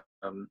 and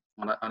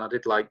I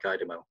did like Guy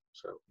Duhamel.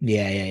 So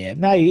yeah.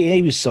 No,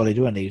 he was solid,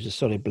 wasn't he? He was a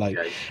solid bloke.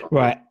 Yeah,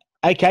 right.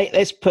 Okay,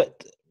 let's put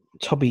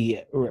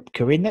Tommy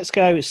Redcar in. Let's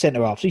go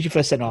centre half. Who's your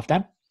first centre half,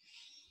 Dan?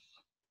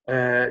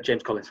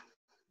 James Collins.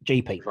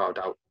 GP. Without a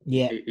doubt.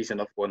 Yeah. He's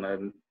another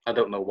one. I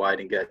don't know why I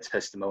didn't get a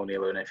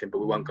testimonial or anything, but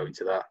we won't go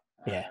into that.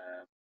 Yeah.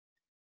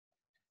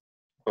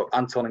 But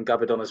Anton and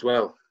Gabardon as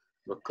well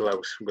were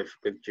close with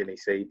Jimmy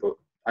C, but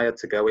I had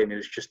to go in. He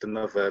was just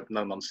another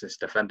no-nonsense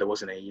defender,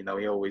 wasn't he? He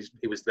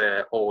was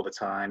there all the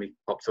time. He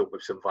popped up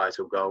with some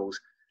vital goals.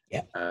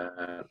 Yeah.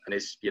 And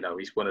he's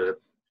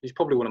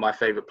probably one of my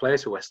favourite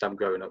players for West Ham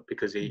growing up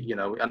because I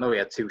know he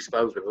had 2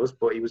 spells with us,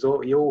 but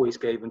he always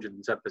gave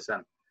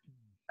 110%.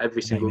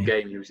 Every single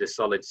game, he was a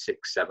solid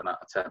 6, 7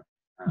 out of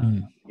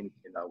 10.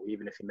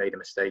 Even if he made a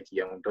mistake,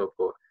 he owned up.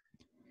 But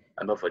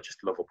another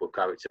just lovable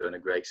character and a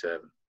great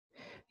servant.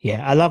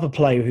 Yeah, I love a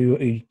player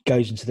who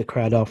goes into the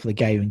crowd after the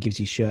game and gives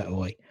his shirt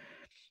away.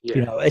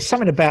 Yeah. There's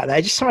something about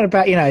that. Just something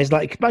about, it's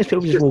like most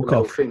people just walk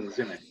off. Things,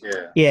 isn't it?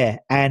 Yeah. Yeah,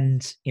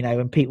 and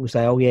when people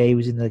say, "Oh yeah, he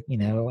was in the,"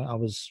 I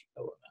was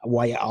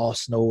away at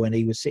Arsenal and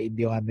he was sitting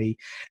behind me,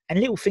 and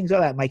little things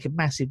like that make a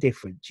massive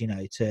difference.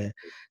 To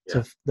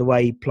the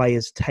way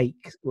fans take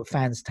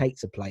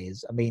to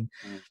players. I mean.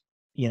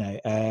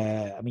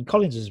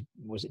 Collins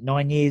was it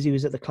 9 years he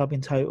was at the club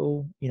in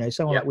total.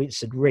 Someone like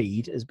Winston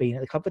Reid has been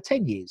at the club for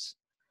 10 years.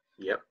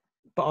 Yep.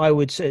 But I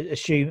would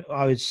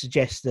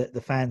suggest that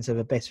the fans have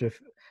a better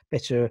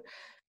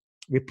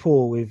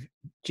rapport with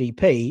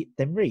GP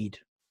than Reid.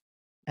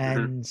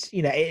 And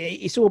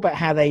it's all about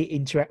how they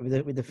interact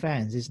with the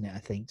fans, isn't it? I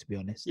think, to be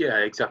honest. Yeah,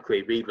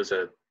 exactly. Reid was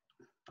I'm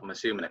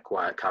assuming a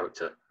quiet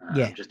character.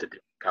 Just a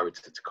different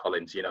character to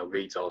Collins.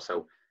 Reid's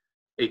also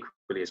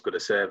equally as good a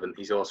servant.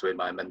 He's also in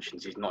my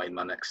mentions. He's not in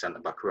my next centre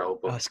back role.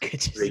 But that's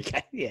good.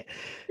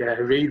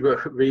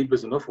 Reid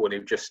was another one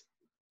who just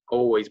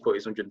always put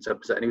his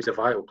 110%, and he was a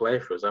vital player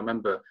for us. I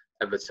remember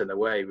Everton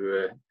away, we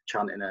were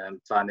chanting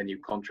sign a new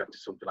contract or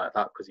something like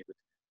that because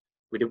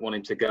we didn't want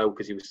him to go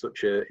because he was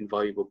such an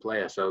invaluable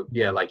player. So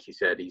like you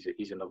said,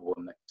 he's another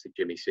one next to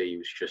Jimmy C.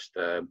 Who's just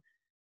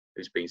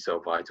who's been so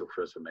vital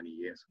for us for many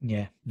years.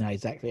 Yeah, no,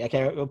 exactly.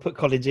 Okay, we'll put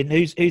Collins in.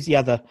 Who's the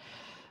other?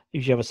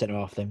 Who's your other centre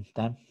half then,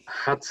 Dan? I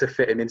had to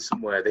fit him in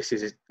somewhere. This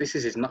is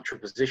his natural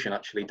position,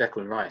 actually.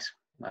 Declan Rice.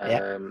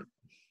 My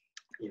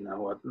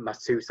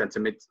 2 centre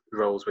mid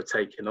roles were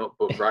taken up,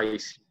 but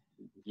Rice,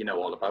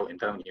 all about him,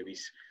 don't you?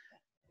 He's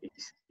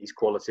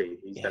quality.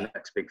 He's the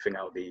next big thing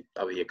out of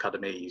the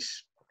academy.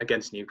 He's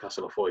against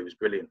Newcastle. I thought he was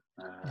brilliant.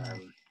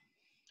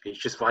 He's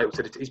just vital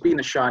to he's been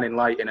a shining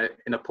light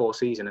in a poor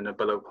season, in a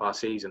below par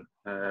season,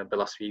 the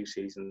last few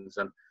seasons,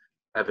 and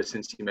ever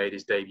since he made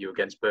his debut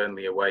against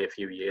Burnley away a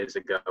few years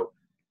ago,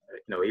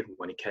 even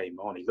when he came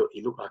on, he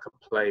looked like a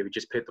player who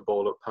just picked the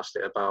ball up, passed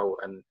it about,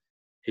 and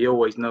he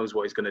always knows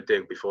what he's going to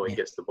do before he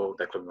gets the ball,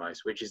 Declan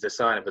Rice, which is the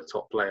sign of a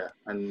top player.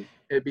 And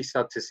it'd be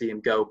sad to see him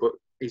go, but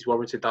he's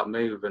warranted that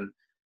move, and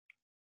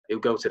he'll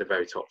go to the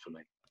very top for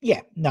me.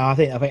 Yeah, no, I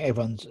think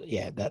everyone's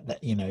that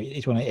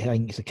it's one. I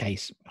think it's a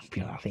case. I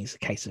think it's a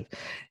case of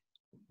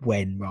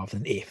when rather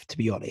than if, to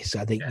be honest.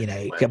 I think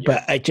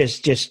but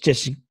just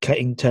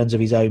in terms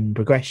of his own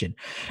progression,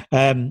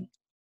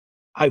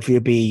 hopefully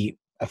it'll be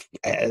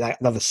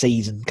another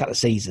season, couple of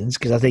seasons,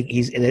 because I think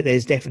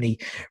there's definitely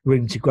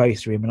room to grow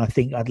through him, and I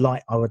think I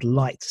would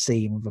like to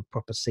see him with a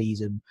proper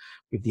season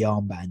with the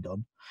armband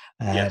on.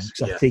 I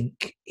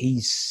think he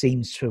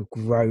seems to have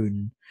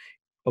grown.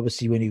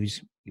 Obviously, when he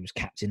was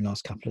captain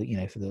last couple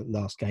of for the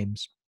last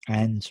games,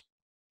 and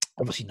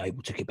obviously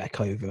Noble took it back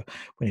over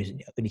when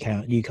he came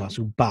out at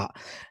Newcastle. But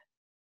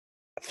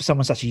for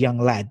someone such a young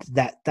lad,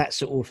 that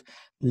sort of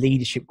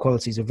leadership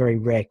quality is a very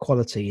rare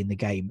quality in the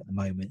game at the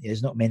moment.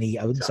 There's not many.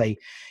 I wouldn't say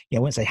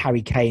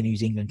Harry Kane,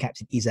 who's England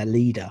captain, is a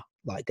leader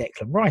like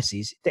Declan Rice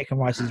is. Declan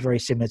Rice is very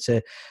similar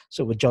to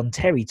sort of a John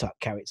Terry type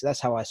character. That's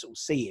how I sort of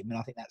see him, and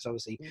I think that's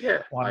obviously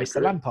why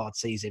Mr. Lampard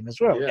sees him as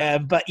well. Yeah.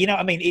 But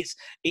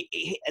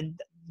and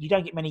you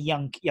don't get many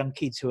young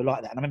kids who are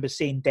like that. And I remember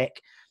seeing Dec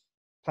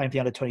playing for the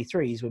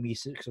under-23s when we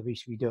used to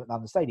do it at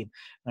London Stadium.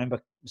 I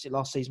remember, was it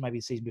last season, maybe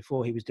the season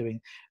before, he was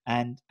doing,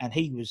 and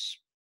he was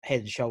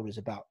head and shoulders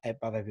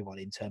above everyone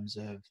in terms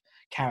of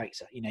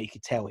character. You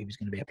could tell he was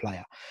going to be a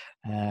player.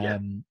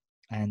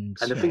 And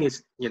the thing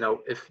is,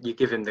 if you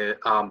give him the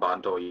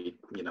armband or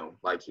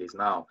like he is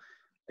now,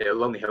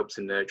 it'll only help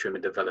to nurture him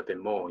and develop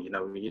him more.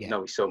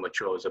 He's so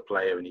mature as a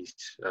player and he's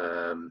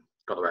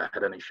got the right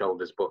head on his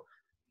shoulders. But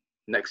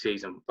next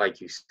season,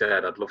 like you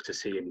said, I'd love to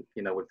see him,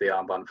 with the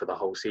armband for the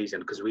whole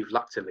season, because we've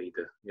lacked a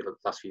leader, the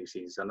last few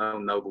seasons. I know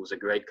Noble's a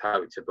great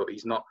character, but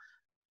he's not,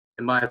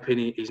 in my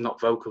opinion, he's not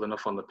vocal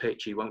enough on the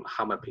pitch. He won't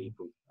hammer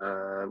people,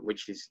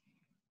 which is,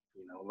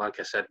 like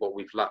I said, what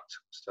we've lacked.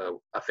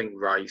 So I think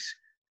Rice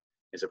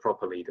is a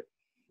proper leader.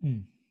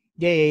 Mm.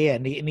 Yeah.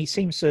 And he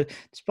seems to,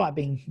 despite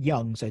being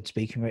young, so to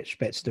speak, in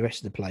respect to the rest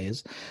of the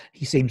players,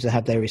 he seems to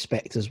have their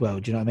respect as well.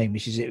 Do you know what I mean?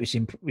 Which is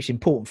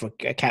important for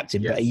a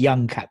captain, but a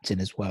young captain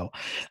as well.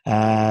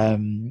 I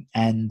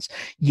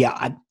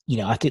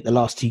think the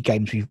last 2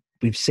 games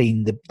we've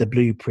seen the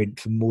blueprint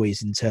for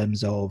Moyes in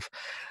terms of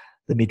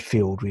the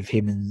midfield, with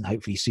him and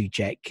hopefully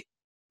Souček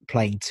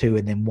playing 2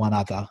 and then 1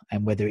 other,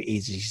 and whether it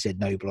is, as you said,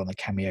 Noble on a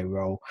cameo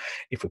role.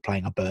 If we're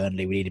playing a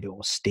Burnley, we need a bit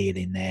more steel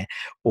in there,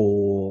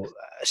 or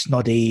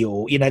Snoddy,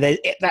 or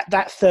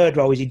that third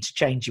role is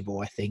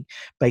interchangeable, I think,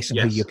 based on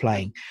who you're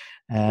playing.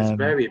 There's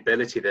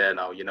variability there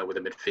now, with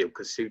the midfield,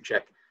 because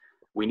Souček,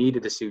 we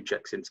needed a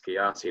Souček since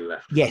Chiati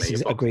left. Yes,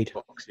 agreed.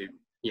 Who,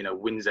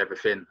 wins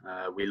everything.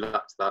 We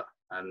lacked that,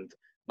 and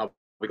now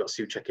we got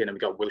Souček in, and we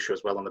got Wilshere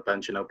as well on the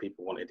bench. I know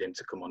people wanted him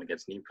to come on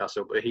against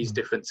Newcastle, but he's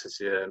different to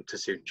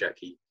Souček.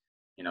 He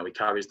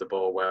carries the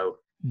ball well.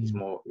 He's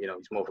more,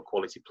 he's more of a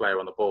quality player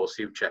on the ball.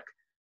 Souček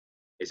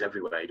is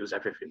everywhere. He does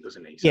everything,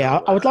 doesn't he? So, yeah,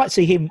 I would like to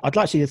see him. I'd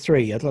like to see the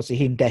 3. I'd like to see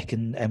him, Dec,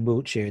 and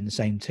Wilshere in the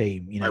same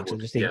team. I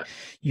just think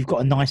you've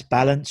got a nice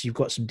balance. You've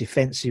got some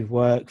defensive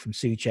work from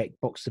Souček,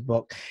 box to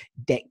box.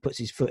 Dec puts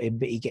his foot in,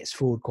 but he gets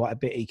forward quite a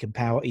bit. He can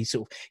power. He's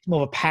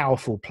more of a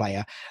powerful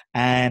player,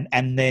 and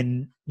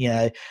then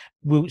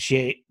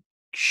Wilshere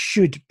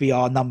should be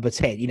our number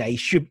 10. He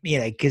should,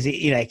 because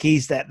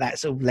he's that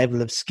sort of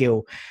level of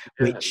skill,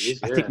 which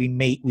I think we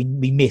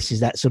miss, is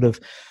that sort of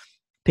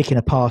picking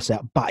a pass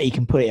out, but he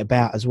can put it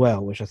about as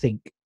well, which I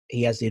think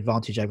he has the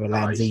advantage over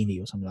Lanzini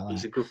or something like that.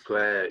 He's a good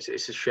player.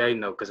 It's a shame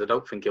though, because I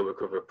don't think he'll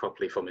recover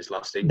properly from his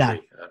last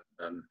injury.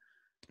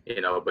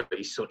 No. But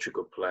he's such a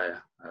good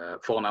player.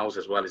 Fornals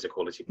as well is a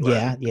quality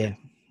player. Yeah.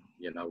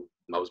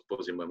 I was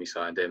buzzing when we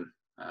signed him.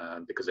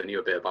 Because I knew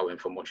a bit about him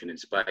from watching in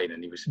Spain,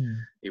 and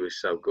he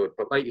was so good.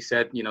 But like you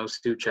said,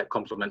 Souček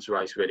complements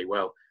Rice really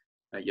well.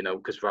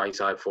 Because Rice,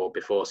 I thought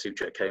before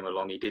Souček came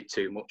along, he did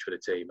too much for the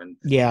team. And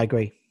yeah, I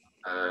agree.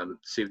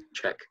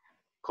 Souček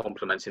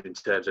complements him in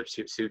terms of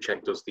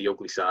Souček does the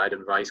ugly side,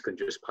 and Rice can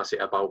just pass it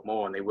about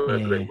more, and they work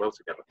really well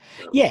together.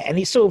 So. Yeah, and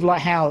it's sort of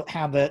like how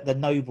the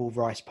Noble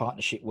Rice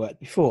partnership worked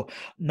before.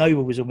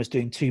 Noble was almost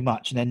doing too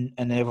much, and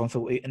then everyone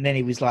thought, and then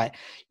he was like,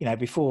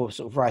 before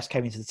sort of Rice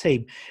came into the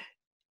team,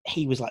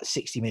 he was like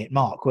 60-minute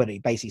mark, wasn't he?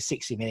 Basically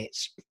 60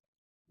 minutes,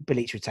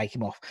 Bilic would take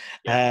him off.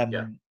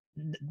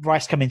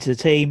 Rice come into the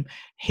team,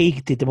 he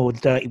did the more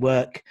dirty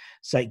work,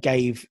 so it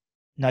gave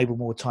Noble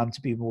more time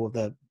to be more of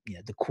the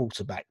the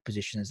quarterback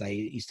position, as they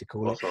used to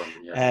call it.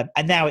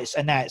 And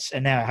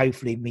now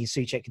hopefully means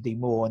Souček can do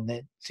more, and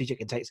then Souček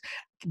can take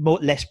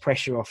less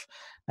pressure off,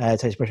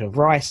 takes pressure off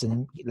Rice,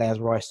 and allows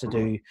Rice to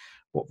do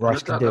what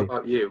Rice can do.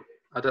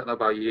 I don't know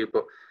about you,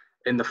 but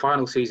in the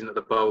final season at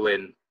the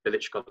Bowl-in,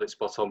 Bilic got it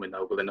spot on with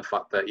Noble in the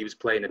fact that he was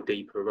playing a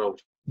deeper role,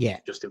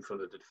 just in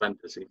front of the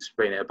defenders. He was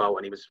spraying it about,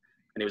 and he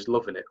was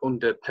loving it.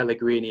 Under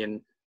Pellegrini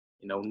and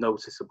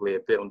noticeably a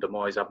bit under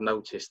Moyes, I've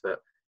noticed that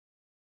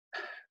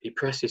he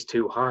presses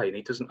too high and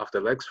he doesn't have the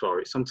legs for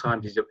it.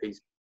 Sometimes he's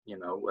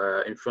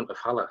in front of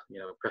Haller,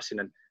 pressing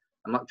and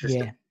that just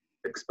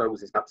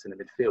exposes gaps in the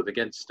midfield.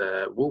 Against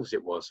Wolves,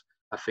 it was.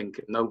 I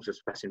think Nobles was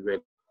pressing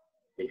really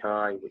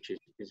high, which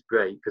is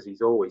great because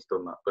he's always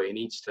done that, but he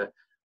needs to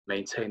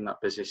maintain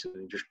that position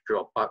and just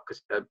drop back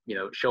because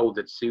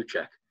shouldered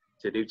Souček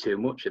to do too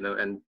much,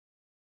 and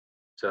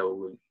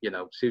so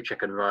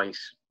Souček and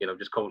Rice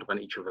just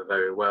complement each other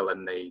very well,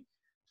 and they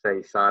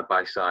stay side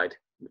by side,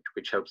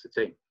 which helps the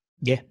team.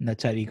 Yeah, no,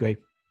 totally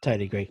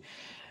agree.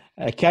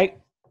 Okay,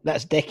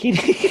 that's decking.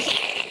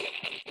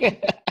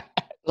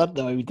 Love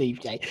the way we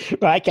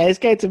DJ. Right, okay, let's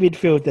go to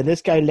midfield then.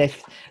 Let's go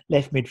left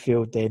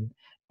midfield then.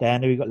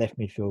 Dan, who we got left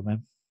midfield,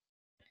 man?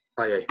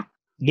 Payet.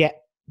 Yeah,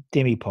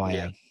 Dimi Payet.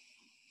 Yeah,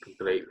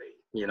 completely.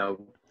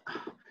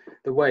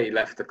 The way he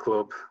left the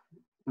club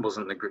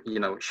wasn't it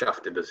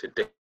shafted us. It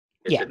did,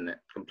 didn't it?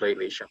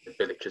 Completely shafted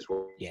Bilic as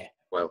well. Yeah.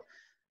 Well,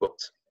 but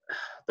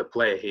the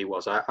player he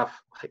was,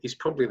 he's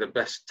probably the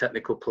best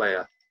technical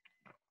player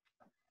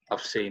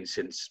I've seen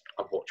since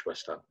I've watched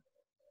West Ham.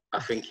 I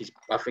think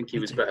he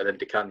was better than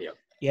Di Canio.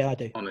 Yeah, I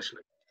do.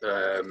 Honestly,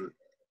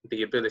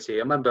 the ability. I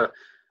remember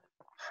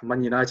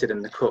Man United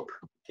in the cup.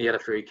 He had a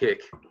free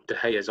kick. De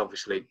Gea's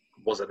obviously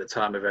was at the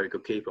time a very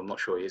good keeper. I'm not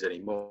sure he is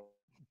anymore.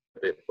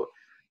 But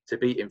to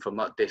beat him from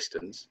that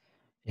distance,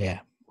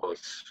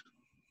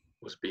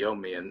 was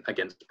beyond me. And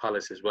against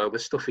Palace as well, the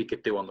stuff he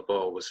could do on the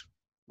ball was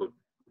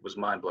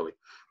mind blowing.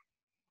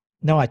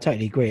 No, I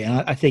totally agree,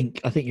 and I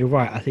think you're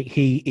right. I think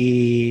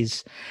he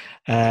is.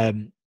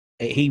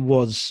 He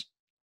was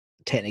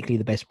technically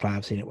the best player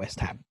I've seen at West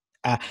Ham.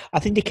 I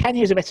think Di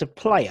Canio is a better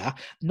player,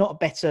 not a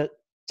better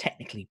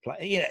technically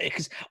player.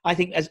 Because I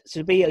think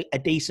to be a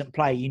decent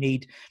player, you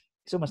need.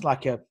 It's almost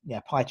like a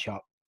pie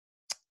chart.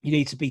 You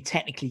need to be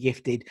technically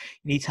gifted.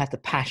 You need to have the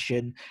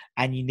passion,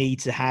 and you need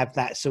to have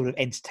that sort of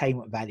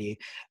entertainment value.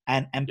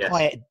 And Yes.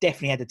 Payet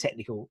definitely had the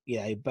technical,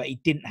 but he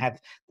didn't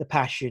have the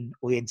passion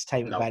or the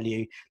entertainment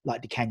value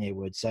like Di Canio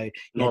would. So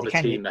nor the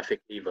team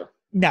ethic either.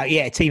 No,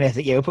 team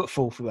ethic. Yeah, we'll put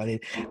full for one in.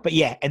 But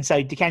yeah, and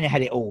so Di Canio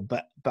had it all.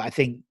 But I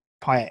think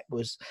Payet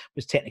was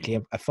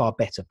technically a far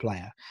better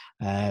player.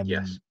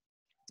 Yes.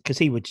 Because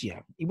he would,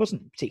 he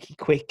wasn't particularly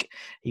quick.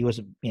 He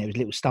wasn't, he was a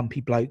little stumpy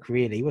bloke,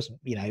 really. He wasn't,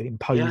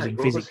 imposing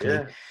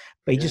physically.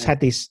 But he just had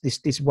this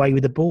way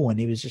with the ball, and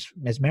he was just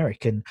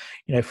mesmeric. And,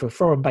 for a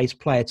foreign-based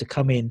player to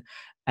come in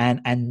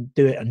and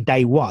do it on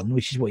day one,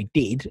 which is what he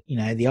did,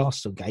 the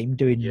Arsenal game,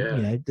 doing,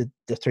 the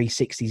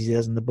 360s he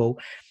does on the ball,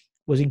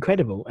 was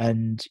incredible.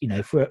 And,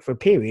 for a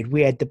period,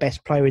 we had the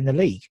best player in the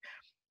league,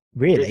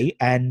 really.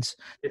 And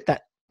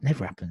that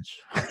never happens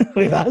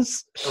with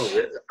us.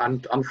 Oh,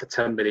 and for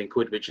 10 million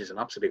quid, which is an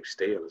absolute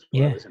steal as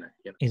well, isn't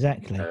it?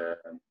 Exactly.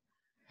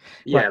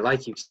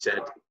 Like you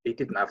said, he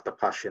didn't have the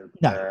passion.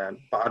 No.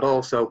 But I'd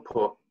also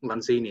put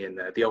Lanzini in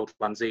there, the old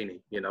Lanzini,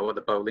 at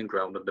the bowling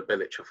ground under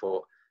Bilic. I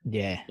thought,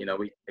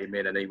 he came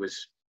in and he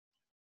was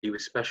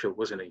special,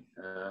 wasn't he?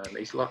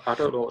 I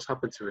don't know what's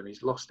happened to him.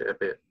 He's lost it a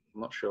bit.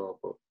 I'm not sure,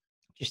 but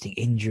just think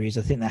injuries.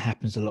 I think that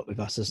happens a lot with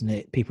us, doesn't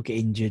it? People get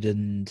injured,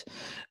 and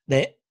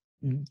they're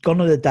gone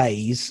are the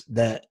days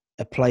that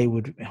a player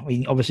would. I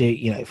mean,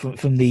 obviously,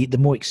 from the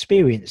more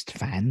experienced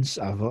fans,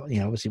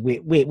 obviously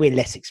we're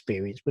less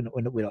experienced.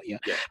 We're not young,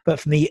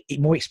 but from the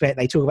more experienced,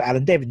 they talk about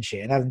Alan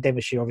Devonshire, and Alan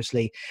Devonshire,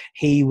 obviously,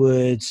 he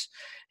was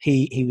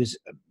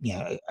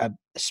a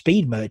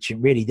speed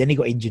merchant, really. Then he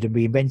got injured and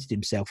reinvented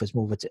himself as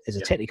more of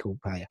a technical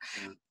player,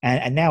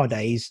 and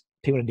nowadays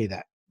people don't do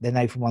that. They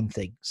know from one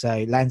thing.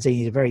 So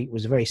Lanzini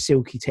was a very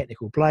silky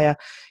technical player,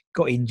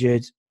 got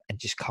injured, and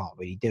just can't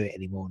really do it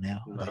anymore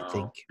now. I don't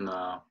think.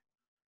 No,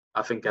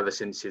 I think ever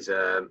since his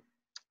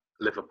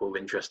Liverpool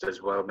interest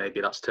as well, maybe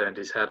that's turned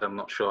his head. I'm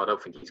not sure. I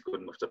don't think he's good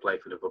enough to play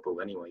for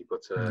Liverpool anyway.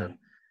 But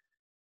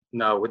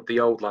no, with the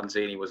old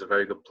Lanzini was a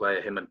very good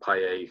player. Him and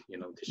Payet,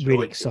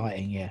 really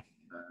exciting, yeah.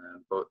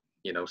 But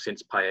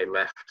since Payet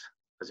left,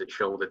 has it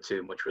shouldered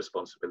too much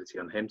responsibility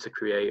on him to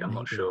create? I'm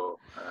not sure.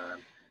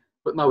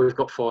 But now we've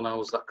got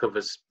Fornals that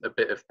covers a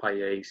bit of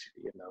Payet's,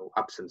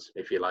 absence,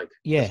 if you like.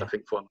 Yeah. I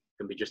think Fornals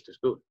can be just as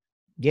good.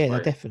 Yeah, no,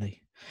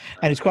 definitely.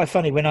 And it's quite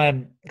funny when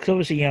because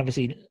obviously,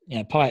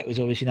 Payet was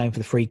obviously known for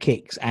the free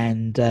kicks,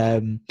 and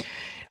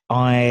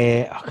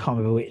I can't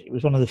remember which, it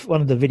was one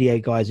of the video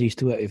guys I used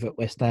to work with at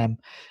West Ham.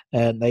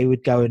 They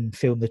would go and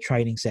film the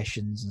training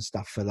sessions and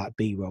stuff for like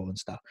B-roll and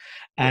stuff,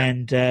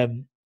 and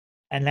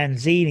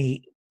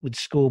Lanzini would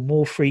score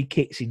more free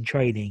kicks in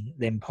training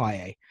than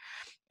Payet.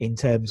 In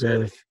terms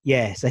of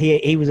so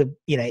he was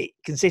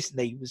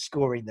consistently was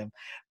scoring them,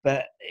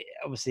 but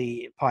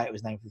obviously Payet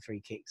was known for the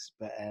free kicks.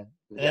 But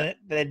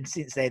then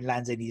since then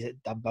Lanzini's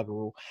done bugger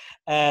all,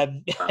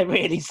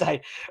 really. So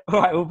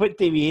all right, we'll put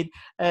Dewey in.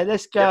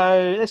 Let's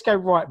go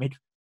right mid.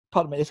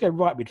 Pardon me. Let's go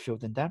right midfield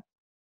then, Dan.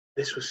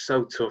 This was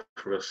so tough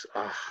for us.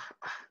 I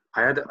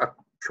had a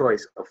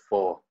choice of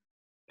 4,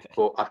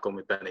 but I've gone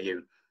with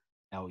Benayoun.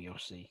 Oh,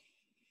 Yossi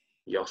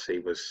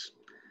was.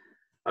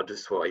 I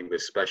just thought he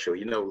was special.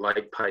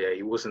 Like Payet,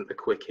 he wasn't the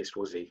quickest,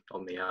 was he,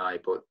 on the eye?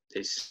 But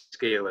his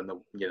skill and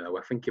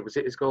I think it was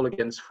his goal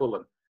against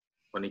Fulham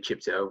when he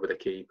chipped it over the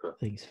keeper. I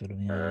think it's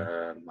Fulham,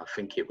 yeah. I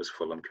think it was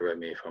Fulham, correct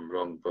me if I'm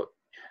wrong, but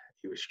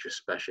he was just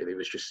special. He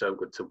was just so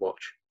good to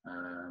watch.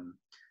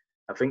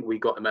 I think we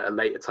got him at a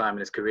later time in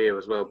his career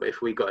as well, but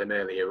if we got him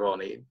earlier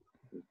on, he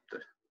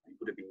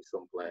would have been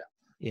some player.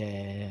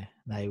 Yeah,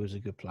 no, he was a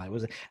good player,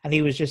 wasn't he? And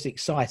he was just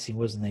exciting,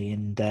 wasn't he?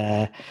 And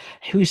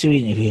who's he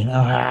interviewing?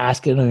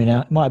 It's going to be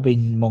now. It might have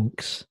been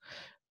Monks.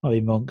 Or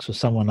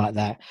someone like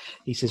that.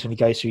 He says when he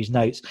goes through his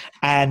notes,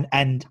 and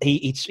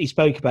he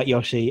spoke about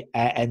Yossi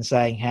and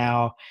saying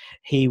how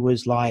he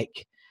was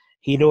like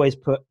he'd always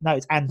put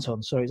it's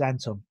Anton. Sorry, it's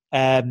Anton.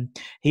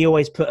 He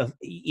always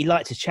he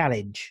liked to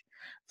challenge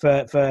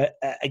for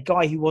a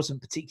guy who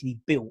wasn't particularly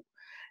built.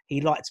 He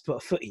liked to put a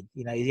foot in.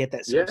 He had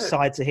that sort of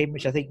side to him,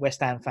 which I think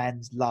West Ham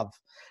fans love.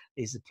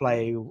 Is the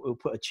player who will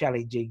put a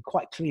challenge in.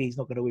 Quite clearly, he's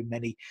not going to win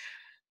many,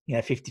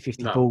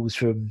 50-50 balls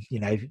from,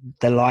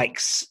 the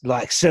likes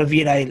of,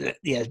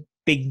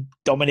 big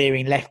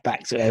domineering left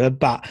backs or whatever.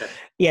 But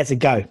he has a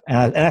go,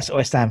 and that's what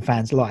West Ham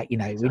fans like. We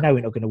know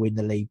we're not going to win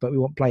the league, but we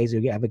want players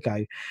who have a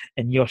go.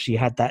 And Yossi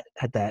had that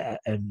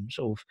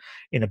sort of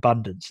in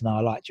abundance. And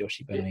I liked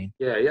Yossi Benayoun.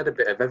 Yeah, he had a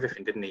bit of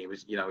everything, didn't he? He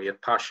was, he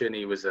had passion.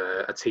 He was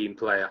a team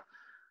player.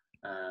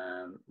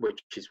 Which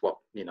is what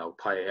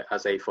Payet,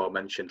 as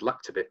aforementioned,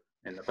 lacked a bit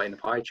in the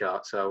pie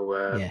chart. So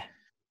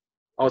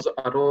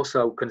I'd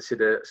also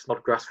consider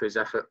Snodgrass for his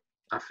effort.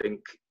 I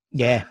think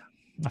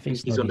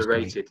he's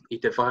underrated. He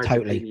divides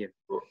opinion,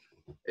 but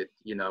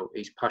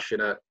he's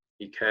passionate,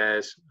 he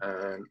cares,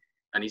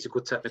 and he's a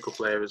good technical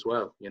player as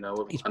well. I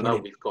know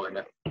we've got him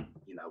at,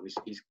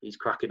 he's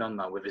cracking on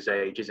now with his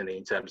age, isn't he,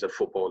 in terms of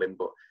footballing,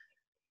 but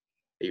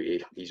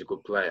he's a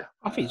good player.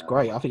 I think he's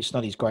great. I think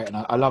Snoddy's great, and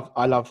I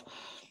love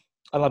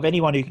I love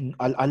anyone who can.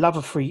 I love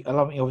a free. I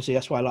love obviously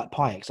that's why I like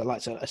Payet. I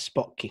like a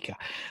spot kicker,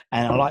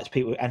 and I like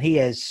people. And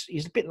he's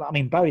a bit like. I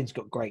mean, Bowen's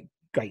got great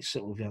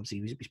sort of.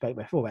 Obviously, we spoke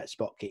before about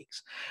spot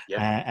kicks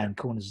and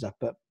corners and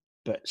stuff.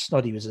 But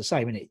Snoddy was the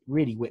same, and it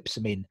really whips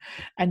him in.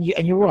 And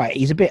you're right.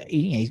 He's a bit.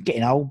 He's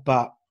getting old,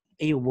 but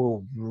he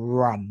will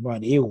run.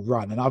 He'll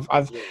run. And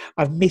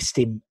I've missed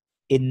him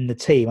in the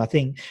team. I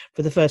think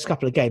for the first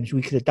couple of games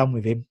we could have done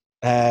with him.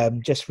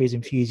 Just for his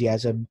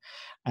enthusiasm,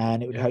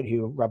 and it would hope he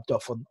rubbed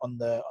off on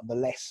the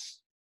less,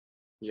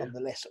 on the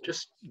less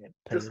just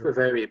for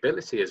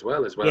variability as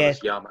well as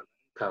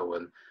Yarmolenko,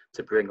 and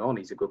to bring on.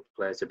 He's a good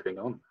player to bring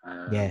on.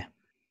 I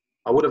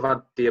would have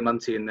had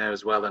Diamanti in there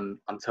as well, and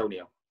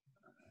Antonio.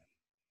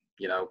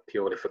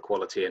 Purely for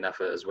quality and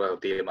effort as well.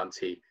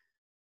 Diamanti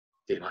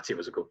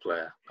was a good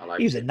player.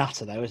 He was a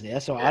nutter though, wasn't he?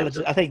 That's what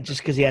I think.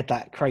 Just because he had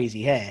that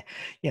crazy hair,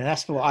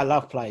 that's what I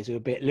love. Players who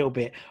are a little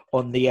bit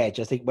on the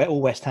edge. I think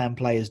all West Ham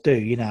players do.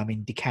 I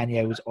mean, Di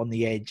Canio was on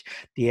the edge.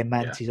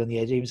 Diamanti's on the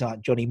edge. Even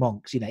like Johnny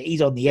Monks.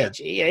 He's on the edge.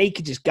 He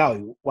could just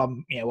go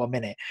 1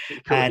 minute.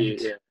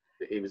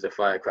 He was a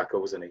firecracker,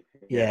 wasn't he?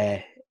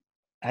 Yeah.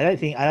 I don't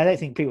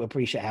think people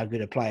appreciate how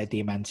good a player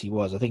Diamanti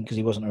was. I think because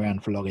he wasn't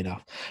around for long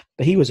enough,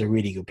 but he was a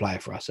really good player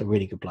for us. A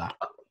really good player.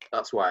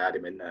 That's why I had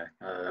him in there.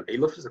 He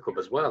loves the club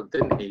as well,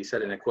 didn't he? He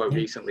said in a quote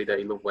recently that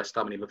he loved West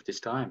Ham and he loved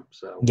his time.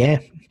 So yeah.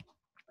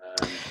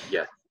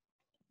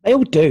 They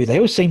all do.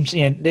 They all seem.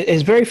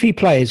 There's very few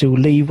players who will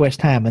leave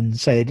West Ham and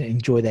say they didn't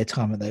enjoy their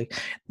time with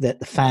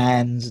the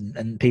fans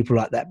and people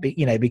like that. But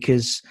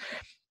because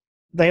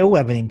they all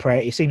have an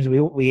impression. It seems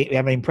we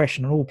have an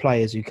impression on all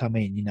players who come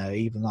in.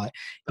 Even like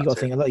you got to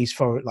think a lot of these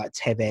foreign like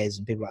Tevez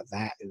and people like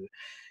that who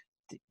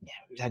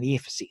was only here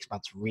for 6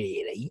 months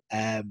really.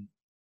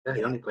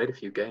 He only played a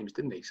few games,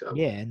 didn't he? So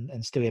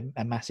and still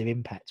a massive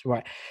impact.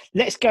 Right,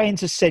 let's go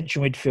into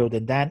central midfield.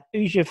 And Dan,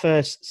 who's your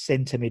first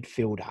centre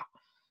midfielder?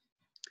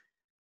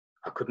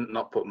 I couldn't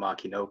not put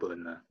Marky Noble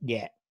in there.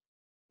 Yeah.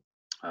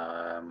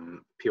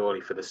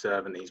 Purely for the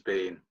servant he's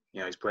been.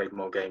 He's played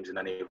more games than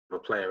any other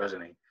player,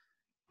 hasn't he?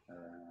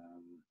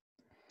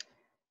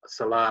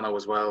 Solano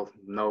as well.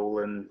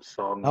 Nolan,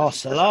 Song. Oh,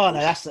 Solano.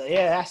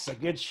 That's a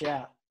good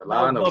shout.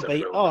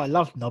 Nobby. I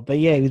loved Nobby.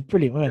 Yeah, he was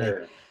brilliant, wasn't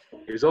he?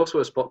 He was also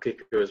a spot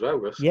kicker as well,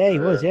 Russ. Yeah, he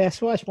was. Yeah,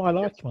 that's why I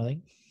like him, I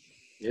think.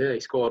 Yeah, he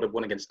scored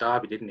one against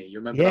Derby, didn't he? You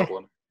remember that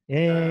one?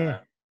 Yeah.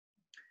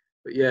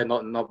 But yeah,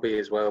 not Nobby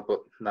as well, but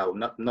no,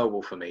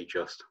 Noble for me,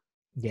 just.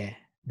 Yeah.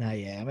 No,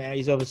 yeah. I mean,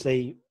 he's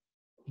obviously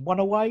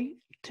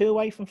 2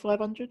 away from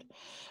 500. I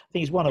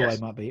think he's 1 away,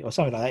 might be, or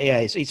something like that. Yeah,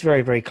 it's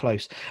very, very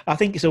close. I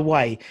think it's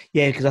away.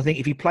 Yeah, because I think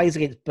if he plays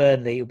against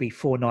Burnley, it'll be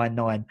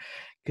 499.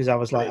 Because I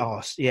was like,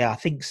 I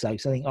think so.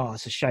 So I think,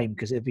 it's a shame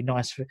because it'd be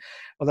nice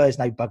although there's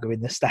no bugger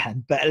in the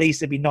stand, but at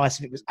least it'd be nice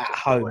if it was at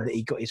home that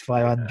he got his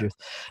 500th.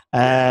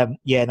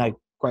 No,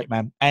 great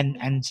man.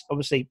 And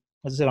obviously,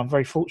 as I said, I'm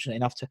very fortunate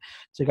enough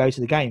to go to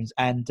the games.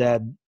 And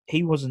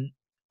he wasn't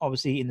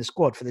obviously in the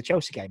squad for the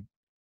Chelsea game.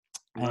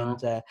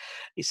 And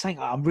it's something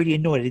I'm really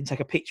annoyed I didn't take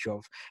a picture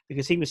of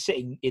because he was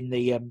sitting in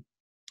the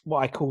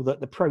what I call the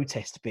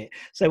protest bit.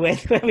 So when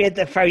we had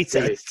the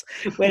protest,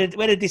 where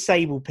the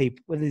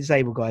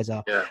disabled guys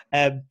are,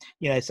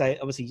 so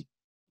obviously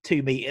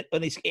 2 meters,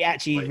 and it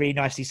actually is really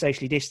nicely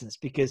socially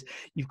distanced because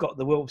you've got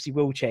the obviously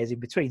wheelchairs in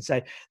between. So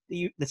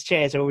the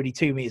chairs are already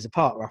 2 meters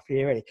apart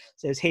roughly already.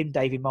 So it's him,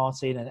 David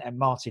Martin, and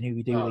Martin who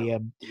we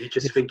do You're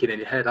just thinking in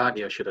your head, aren't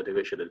you? Should I do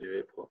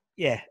it? But...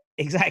 Yeah,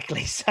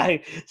 exactly. So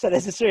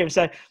there's the 3 of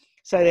them.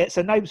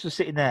 So Nobes was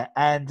sitting there,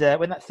 and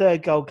when that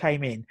third goal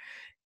came in,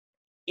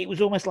 it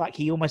was almost like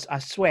I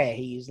swear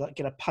he was like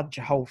going to punch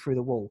a hole through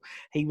the wall.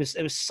 There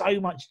was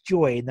so much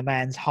joy in the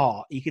man's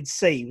heart. You could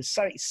see he was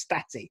so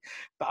ecstatic.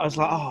 But I was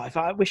like,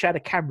 I wish I had a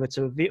camera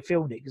to have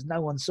filmed it because no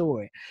one saw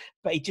it.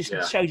 But it just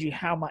shows you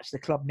how much the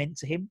club meant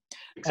to him.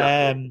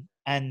 Exactly.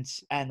 And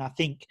I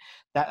think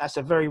that's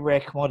a very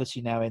rare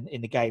commodity now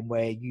in the game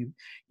where you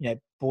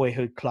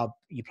boyhood club,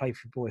 you play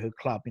for boyhood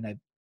club,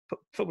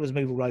 footballers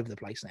move all over the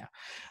place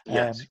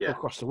now,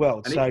 across the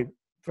world. And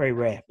very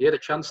rare. He had a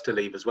chance to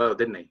leave as well,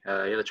 didn't he? He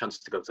had a chance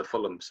to go to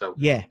Fulham. So,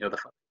 the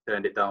fact he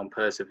turned it down,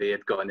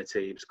 persevered, got in the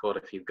team, scored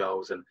a few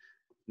goals and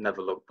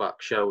never looked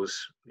back shows,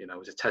 it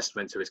was a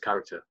testament to his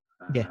character.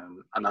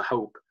 And I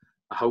hope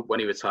when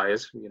he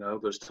retires,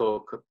 there's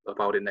talk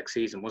about it next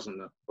season, wasn't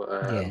there?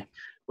 But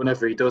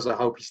whenever he does, I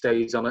hope he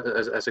stays on it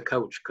as a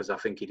coach because I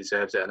think he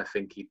deserves it and I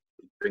think he'd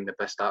bring the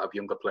best out of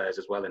younger players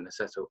as well in the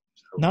setup.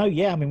 So.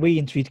 I mean, we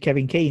interviewed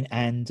Kevin Keane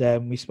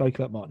and we spoke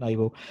about Mark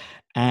Noble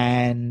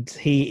and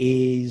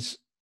he is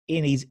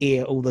in his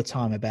ear all the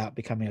time about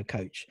becoming a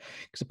coach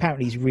because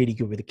apparently he's really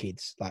good with the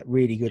kids, like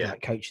really good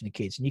at coaching the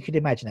kids. And you can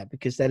imagine that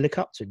because they look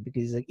up to him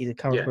because he's a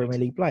current Premier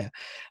League player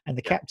and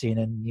the captain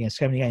and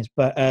so many games.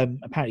 But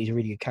apparently he's a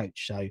really good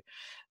coach. So.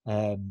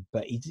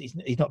 But he's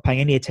not paying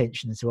any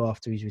attention until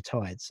after he's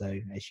retired. So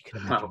as you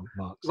can imagine,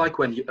 Mark. Like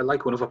when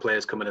other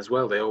players come in as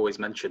well, they always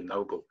mention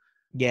Noble.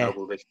 Yeah,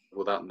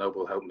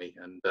 Noble helped me,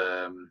 and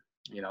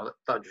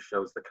that just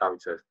shows the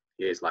character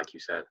he is, like you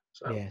said.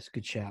 So yeah, it's a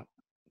good shout.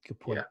 Good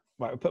point. Yeah.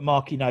 Right, we'll put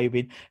Marky Noble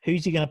in.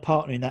 Who's he going to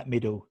partner in that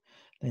middle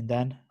then,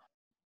 Dan?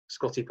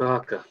 Scotty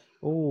Parker.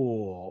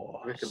 Oh,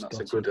 I reckon that's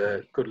Scotty.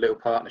 a good little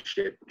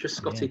partnership. Just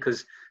Scotty,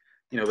 because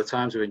the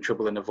times we were in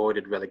trouble and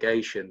avoided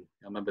relegation.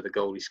 I remember the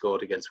goal he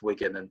scored against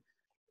Wigan, and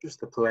just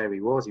the player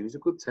he was. He was a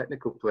good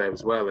technical player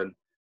as well, and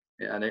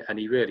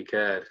he really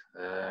cared.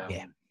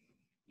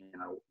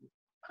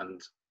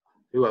 And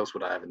who else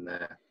would I have in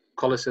there?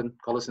 Collison.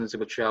 Collison's a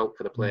good shout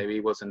for the player he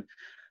was, and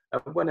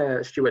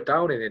when Stuart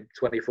Downing in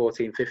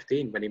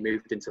 2014-15 when he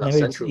moved into that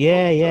central.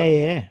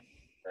 Yeah.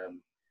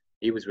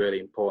 He was really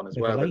important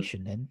as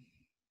Revelation, well.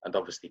 And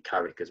obviously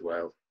Carrick as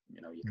well.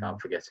 You can't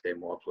forget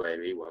him, what a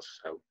player he was.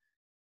 So,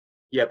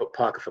 yeah, but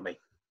Parker for me.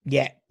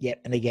 Yeah.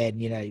 And again,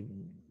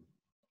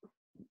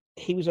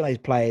 he was one of those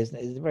players.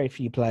 There's very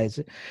few players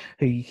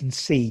who you can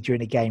see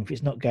during a game, if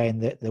it's not going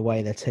the way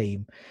of their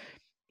team,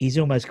 he's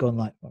almost gone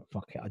like, oh,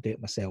 fuck it, I'll do it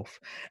myself.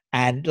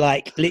 And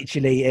like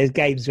literally, there's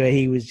games where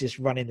he was just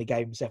running the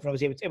game himself. And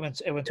obviously, everyone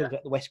talked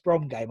about the West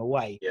Brom game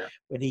away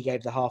when he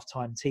gave the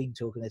halftime team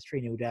talk and they're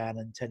 3-0 down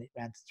and turned it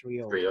round to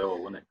 3-0. 3-0,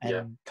 wasn't it?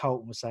 And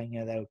Carlton was saying,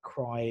 they would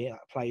cry, like,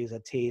 players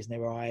had tears in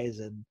their eyes,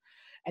 and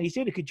he's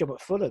doing a good job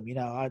at Fulham. Who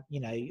knows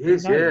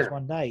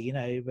one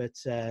day, but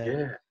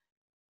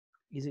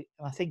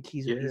I think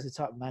he's the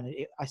type of man.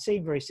 I see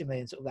him very similar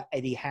in sort of that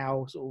Eddie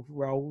Howe sort of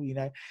role,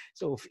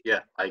 sort of.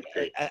 Yeah, I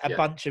agree. A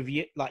bunch of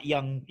like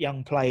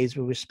young players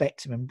will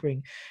respect him and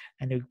bring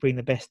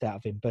the best out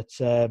of him. But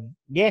you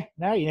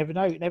never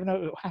know. You never know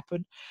what will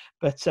happen.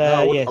 But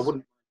I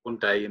wouldn't one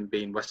day him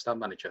being West Ham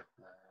manager.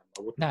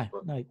 I wouldn't.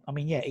 No. I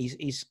mean,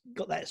 he's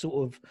got that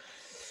sort of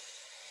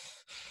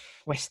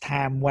West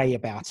Ham way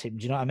about him.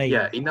 Do you know what I mean?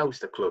 Yeah, he knows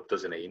the club,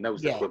 doesn't he? He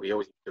knows the club. He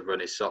always used to run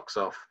his socks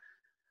off.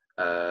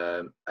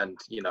 And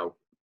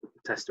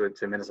testament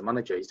to him as a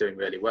manager, he's doing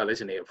really well,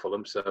 isn't he, at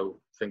Fulham? So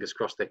fingers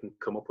crossed they can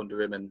come up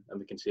under him and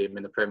we can see him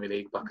in the Premier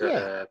League back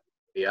at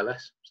the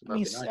LS.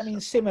 So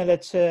similar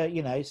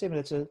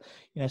to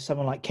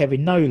someone like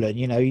Kevin Nolan.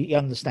 He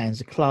understands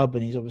the club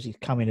and he's obviously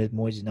come in as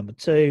Moyes' number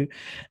 2,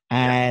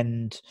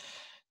 and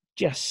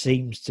just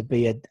seems to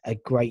be a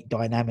great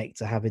dynamic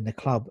to have in the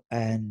club.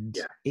 And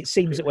it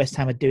seems that West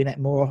Ham are doing that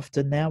more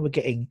often now. We're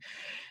getting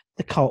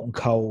the Carlton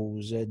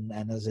Coles and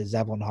as a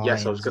Zavon Hines.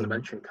 Yes, I was going to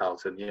mention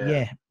Carlton.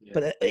 Yeah.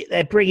 But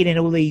they're bringing in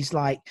all these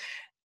like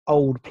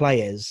old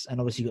players, and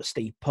obviously you've got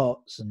Steve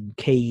Potts and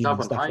Keane. Zavon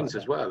and stuff Hines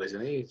like as well,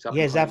 isn't he?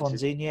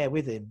 Zavon's in,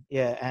 with him.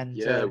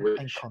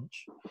 And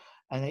Conch,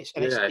 and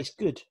it's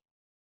good.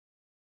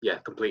 Yeah,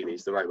 completely.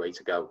 It's the right way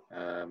to go.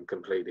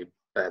 Completely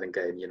better than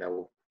getting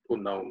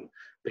unknown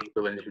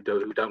people and who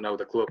don't know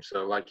the club.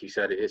 So, like you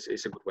said, it's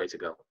a good way to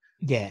go.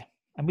 Yeah,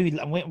 and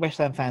West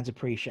Ham fans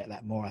appreciate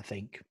that more, I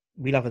think.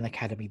 We love an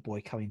academy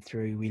boy coming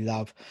through. We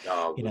love,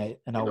 an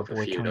old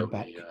boy coming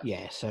back.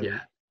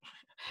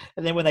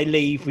 And then when they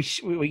leave,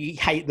 we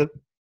hate them.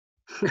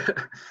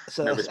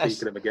 So never speak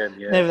to them again.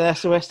 Yeah, never.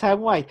 That's the West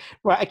Ham way.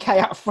 Right. Okay.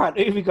 Up front,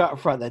 who have we got up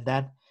front then,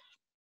 Dan?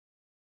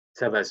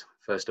 Tevez,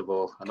 first of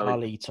all. I know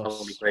Carlitos. He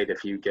only played a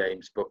few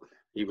games, but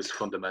he was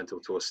fundamental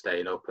to us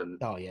staying up,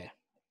 and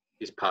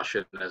his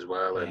passion as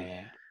well.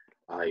 And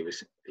he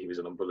was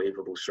an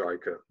unbelievable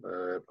striker.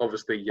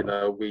 Obviously,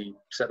 we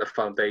set the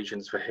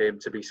foundations for him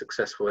to be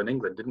successful in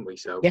England, didn't we?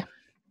 So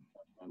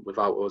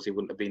without us, he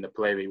wouldn't have been the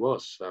player he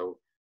was. So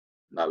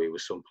no, he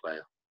was some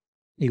player.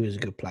 He was a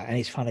good player, and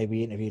it's funny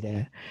we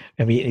interviewed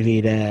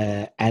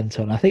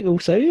Anton. I think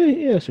also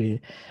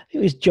it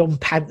was John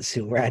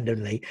Pansel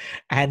randomly,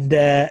 and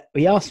I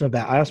asked him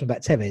about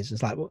Tevez.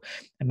 It's like,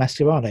 and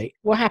Mascherano.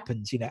 What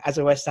happens? As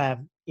a West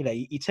Ham,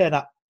 you turn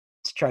up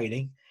to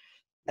training,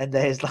 and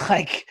there's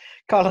like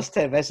Carlos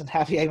Tevez and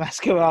Javier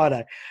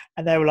Mascherano,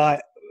 and they were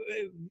like,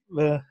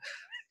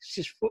 it's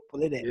just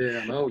football, isn't it?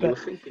 Yeah, no, you were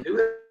thinking,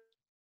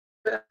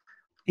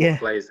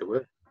 players that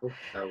were.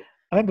 So.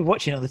 I remember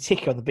watching it on the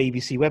ticker on the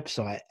BBC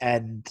website,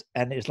 and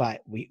it was like,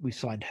 we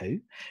signed who?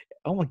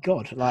 Oh my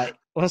God! Like,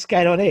 what's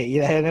going on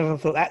here? And everyone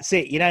thought that's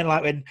it.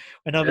 Like when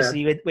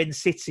obviously when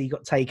City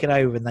got taken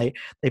over and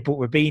they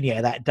bought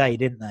Robinho that day,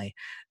 didn't they?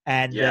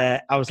 And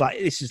I was like,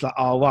 this is like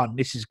R1.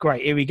 This is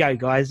great. Here we go,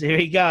 guys. Here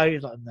we go. It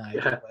was like, no,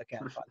 it didn't work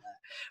out like that.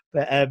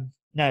 But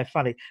no,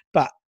 funny.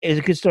 But it was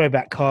a good story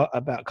about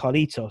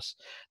Carlitos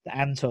that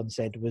Anton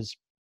said was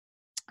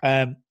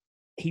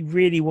he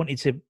really wanted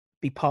to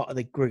be part of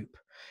the group.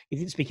 He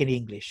didn't speak any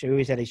English, so he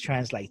always had his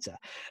translator.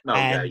 No,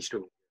 he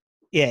struggled.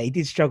 Yeah, he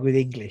did struggle with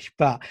English,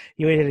 but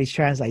he always had his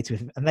translator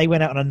with him. And they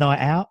went out on a night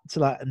out to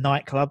like a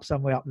nightclub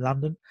somewhere up in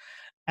London.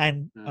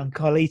 And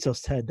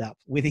Carlitos turned up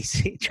with his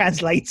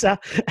translator,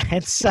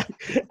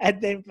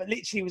 and then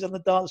literally was on the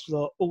dance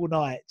floor all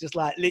night, just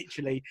like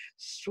literally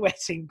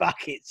sweating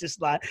buckets,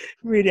 just like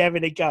really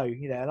having a go,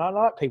 And I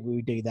like people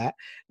who do that.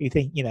 You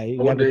think, I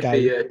wonder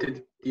if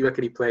did you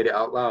reckon he played it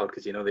out loud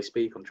because they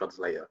speak on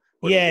translator?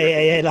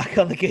 Yeah, like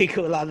on the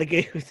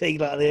Google thing,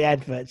 like the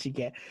adverts you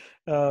get.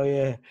 Oh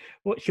yeah,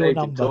 what's your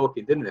number?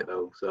 Talking, didn't it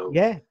though? So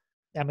yeah,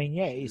 I mean,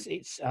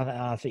 it's.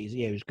 I think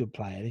he was a good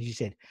player, as you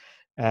said.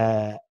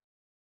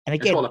 And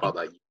again, it's all about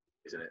that,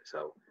 isn't it?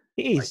 So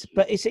It is,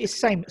 but it's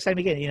same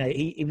again. You know,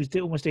 he was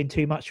almost doing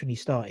too much when he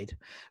started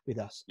with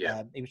us.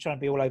 Yeah. He was trying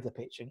to be all over the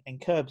pitch, and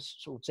Curbs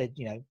sort of said,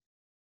 you know,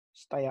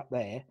 stay up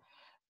there,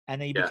 and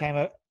then he became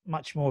a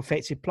much more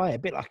effective player, a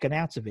bit like an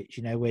Arnautovic.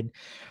 You know, when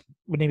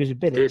he was with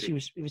Bilic, he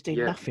was doing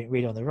nothing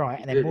really on the right,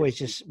 and then Moyes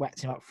just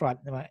whacked him up front.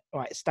 And went,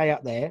 all right, stay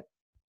up there,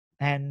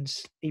 and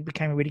he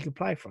became a really good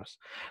player for us.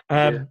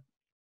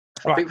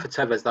 I think for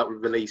Tevez, that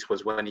release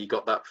was when he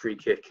got that free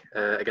kick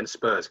against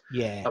Spurs.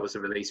 Yeah. That was the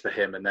release for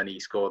him. And then he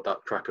scored that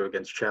cracker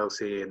against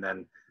Chelsea. And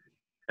then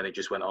it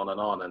just went on and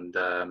on. And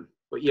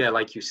but yeah,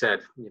 like you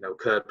said, you know,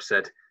 Kerb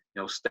said,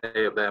 you know,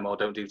 stay up there more,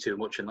 don't do too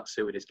much. And that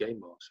suited his game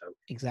more. So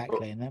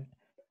exactly. And then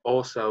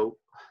also,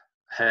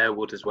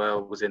 Harewood as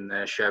well was in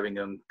there,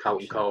 Sheringham,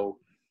 Carlton Cole,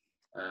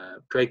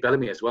 Craig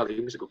Bellamy as well.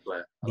 He was a good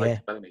player. I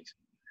like Bellamy.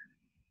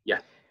 Yeah.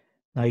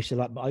 I used to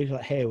like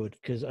Harewood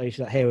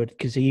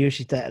because he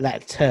usually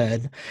that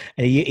turn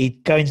and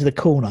he'd go into the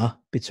corner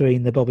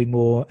between the Bobby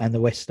Moore and the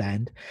West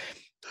Stand,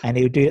 and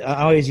he would do.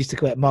 I always used to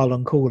call it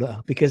Marlon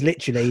corner because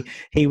literally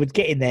he would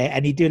get in there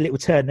and he'd do a little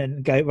turn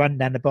and run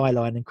down the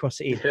byline and cross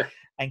it in,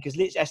 and because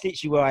that's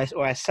literally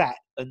where I sat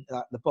and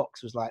like, the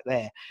box was like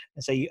there,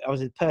 and so I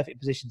was in a perfect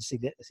position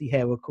to see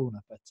Harewood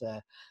corner.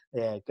 But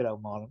yeah, good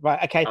old Marlon.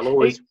 Right, okay. I'll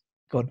always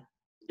go on.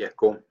 Yeah,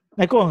 go on.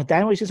 No, go on,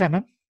 Dan. What you say,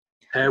 man?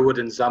 Harewood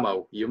and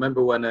Zammo. You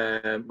remember when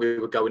we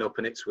were going up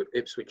in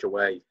Ipswich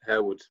away?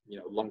 Harewood, you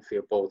know, long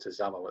field ball to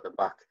Zammo at the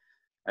back,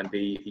 and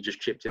he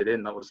just chipped it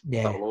in. That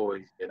will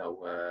always, you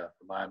know,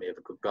 remind me of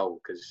a good goal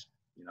because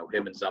you know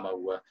him and Zammo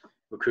were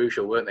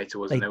crucial, weren't they,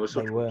 to us? And they were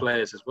such good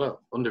players as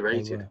well.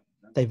 Underrated.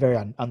 They're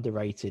very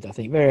underrated. I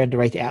think very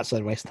underrated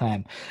outside West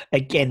Ham.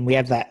 Again, we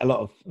have that a lot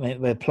of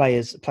where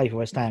players play for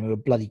West Ham who are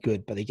bloody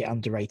good, but they get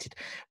underrated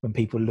when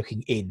people are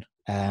looking in.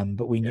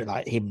 But we knew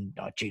like him,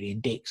 like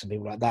Julian Dix and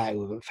people like that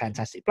who were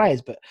fantastic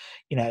players. But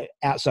you know,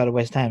 outside of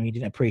West Ham, you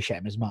didn't appreciate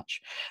him as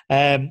much.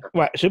 Right,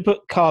 so we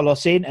put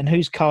Carlos in, and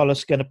who's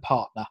Carlos going to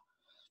partner?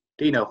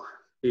 Dean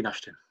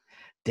Ashton.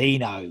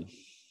 Dino,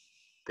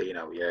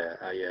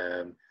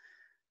 yeah.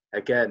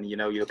 Again, you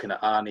know, you're looking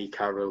at Arnie,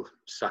 Carroll,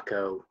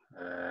 Sacco,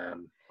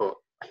 but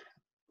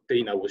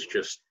Dino was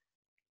just,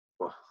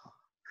 well,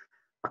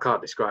 I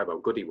can't describe how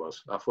good he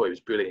was. I thought he was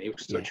brilliant. He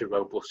was such a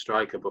robust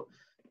striker, but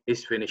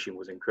his finishing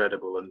was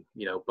incredible. And,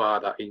 you know, bar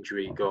that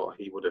injury he got,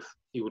 he would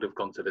have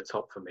gone to the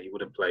top for me. He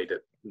would have played at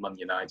Man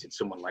United,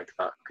 someone like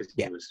that, because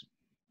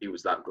he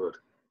was that good.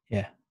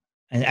 Yeah.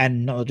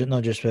 And not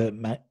just for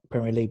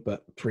Premier League,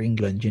 but for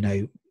England, you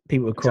know,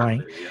 people were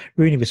crying.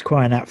 Rooney was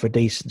crying out for a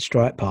decent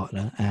strike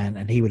partner,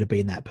 and he would have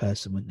been that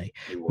person, wouldn't he?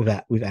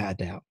 Without a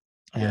doubt.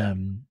 Yeah.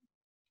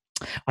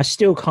 I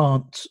still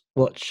can't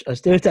watch. I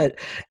still don't.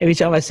 Every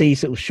time I see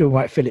sort of Sean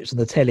Wright-Phillips on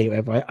the telly, or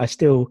whatever, I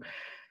still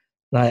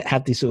like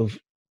have this sort of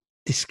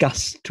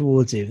disgust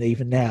towards him.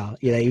 Even now,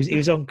 you know, he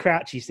was on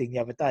Crouchy's thing the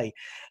other day,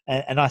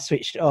 and I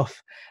switched it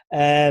off.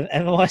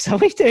 And my wife said,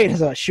 "What are you doing?" I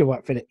was like, "Sean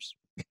Wright-Phillips."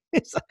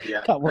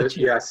 Can't watch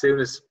it. As soon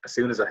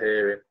as I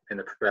hear it in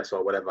the press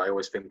or whatever, I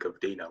always think of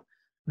Dino.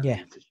 Yeah,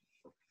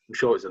 I'm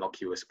sure it's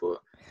innocuous, but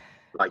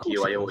like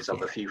you, I always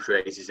have a few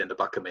phrases in the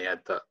back of my head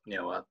that, you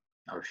know,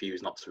 I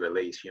refuse not to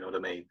release. You know what I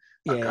mean?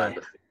 That kind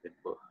of thing.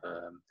 But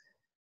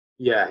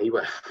he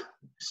was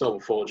so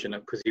unfortunate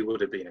because he would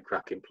have been a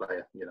cracking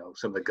player. You know,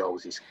 some of the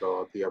goals he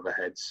scored, the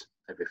overheads,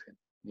 everything.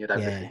 He had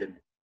everything, didn't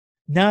he?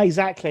 No,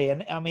 exactly.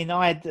 And I mean,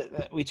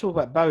 we talk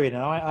about Bowen,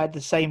 and I had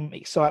the same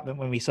excitement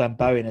when we signed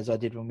Bowen as I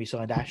did when we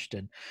signed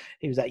Ashton.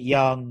 He was that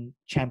young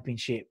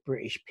Championship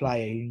British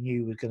player who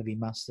knew was going to be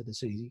mustard as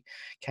soon as he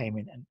came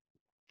in.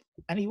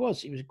 And he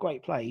was a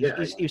great player.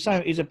 He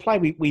was a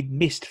player we'd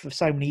missed for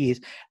so many years,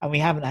 and we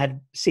haven't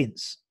had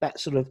since. That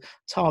sort of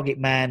target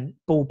man,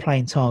 ball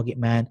playing target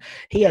man.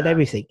 He had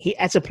everything. He,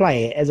 as a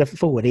player, as a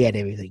forward, he had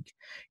everything.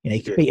 You know,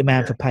 he could beat a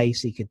man for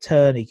pace. He could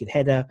turn. He could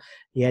header.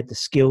 He had the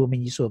skill. I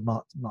mean, you saw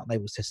Mark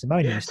Nable's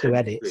testimonial. He still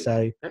had it.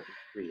 So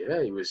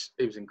yeah, he was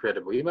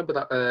incredible. You remember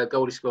that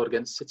goal he scored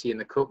against City in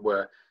the cup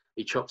where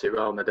he chopped it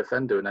around the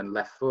defender and then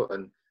left foot,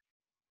 and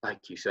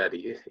like you said,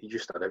 he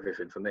just had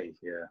everything for me.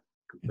 Yeah,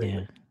 completely.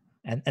 Yeah.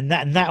 And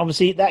that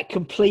obviously that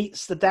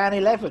completes the Dan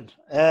 11.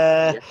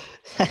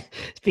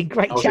 It's been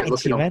great chatting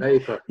to you, man.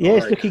 Yeah,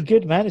 it's looking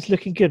good, man. It's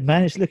looking good.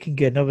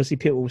 And obviously,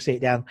 people will see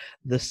it down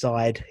the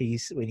side.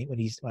 When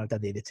I've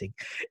done the editing,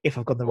 if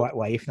I've gone the right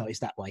way. If not, it's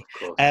that way.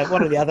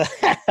 One or the other.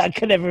 I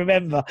can never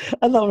remember.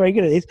 I'm not very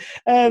good at this.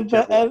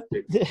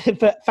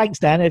 But thanks,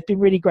 Dan. It's been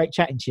really great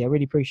chatting to you. I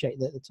really appreciate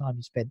the time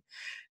you spent.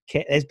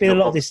 There's been a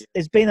lot of this.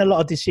 There's been a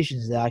lot of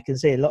decisions there. I can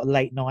see a lot of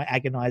late night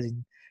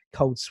agonising.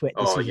 Cold sweat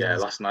decisions. Oh yeah,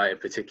 last night in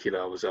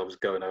particular, I was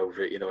going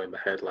over it, you know, in my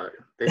head like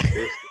this.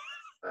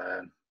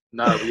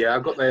 No, yeah, I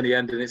got there in the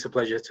end, and it's a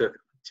pleasure to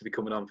be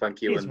coming on.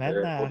 Thank you, all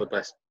the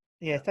best.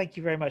 Yeah, thank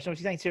you very much.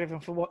 Obviously, thanks to everyone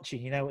for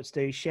watching. You know what to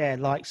do: share,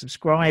 like,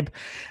 subscribe,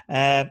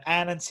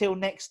 and until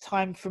next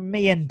time, from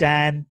me and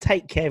Dan,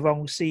 take care, everyone.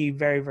 We'll see you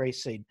very, very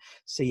soon.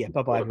 See ya.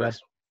 Bye, everyone.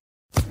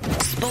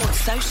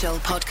 Sports Social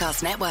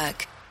Podcast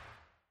Network.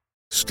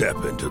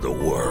 Step into the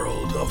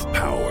world of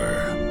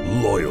power,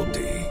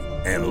 loyalty,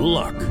 and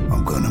luck.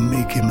 I'm gonna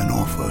make him an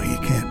offer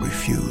he can't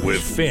refuse.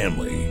 With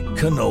family,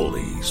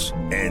 cannolis,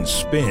 and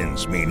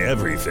spins mean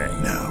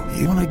everything. Now,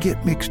 you wanna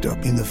get mixed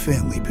up in the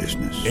family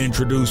business.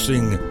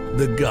 Introducing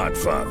The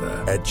Godfather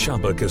at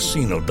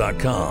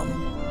ChumbaCasino.com.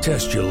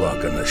 Test your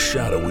luck in the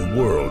shadowy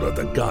world of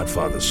The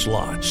Godfather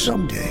slot.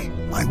 Someday,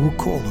 I will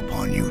call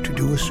upon you to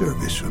do a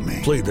service for me.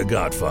 Play The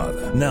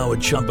Godfather, now at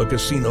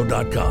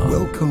ChumbaCasino.com.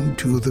 Welcome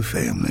to the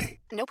family.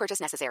 No purchase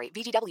necessary.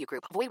 VGW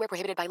Group. Void where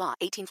prohibited by law.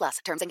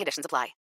 18+. Terms and conditions apply.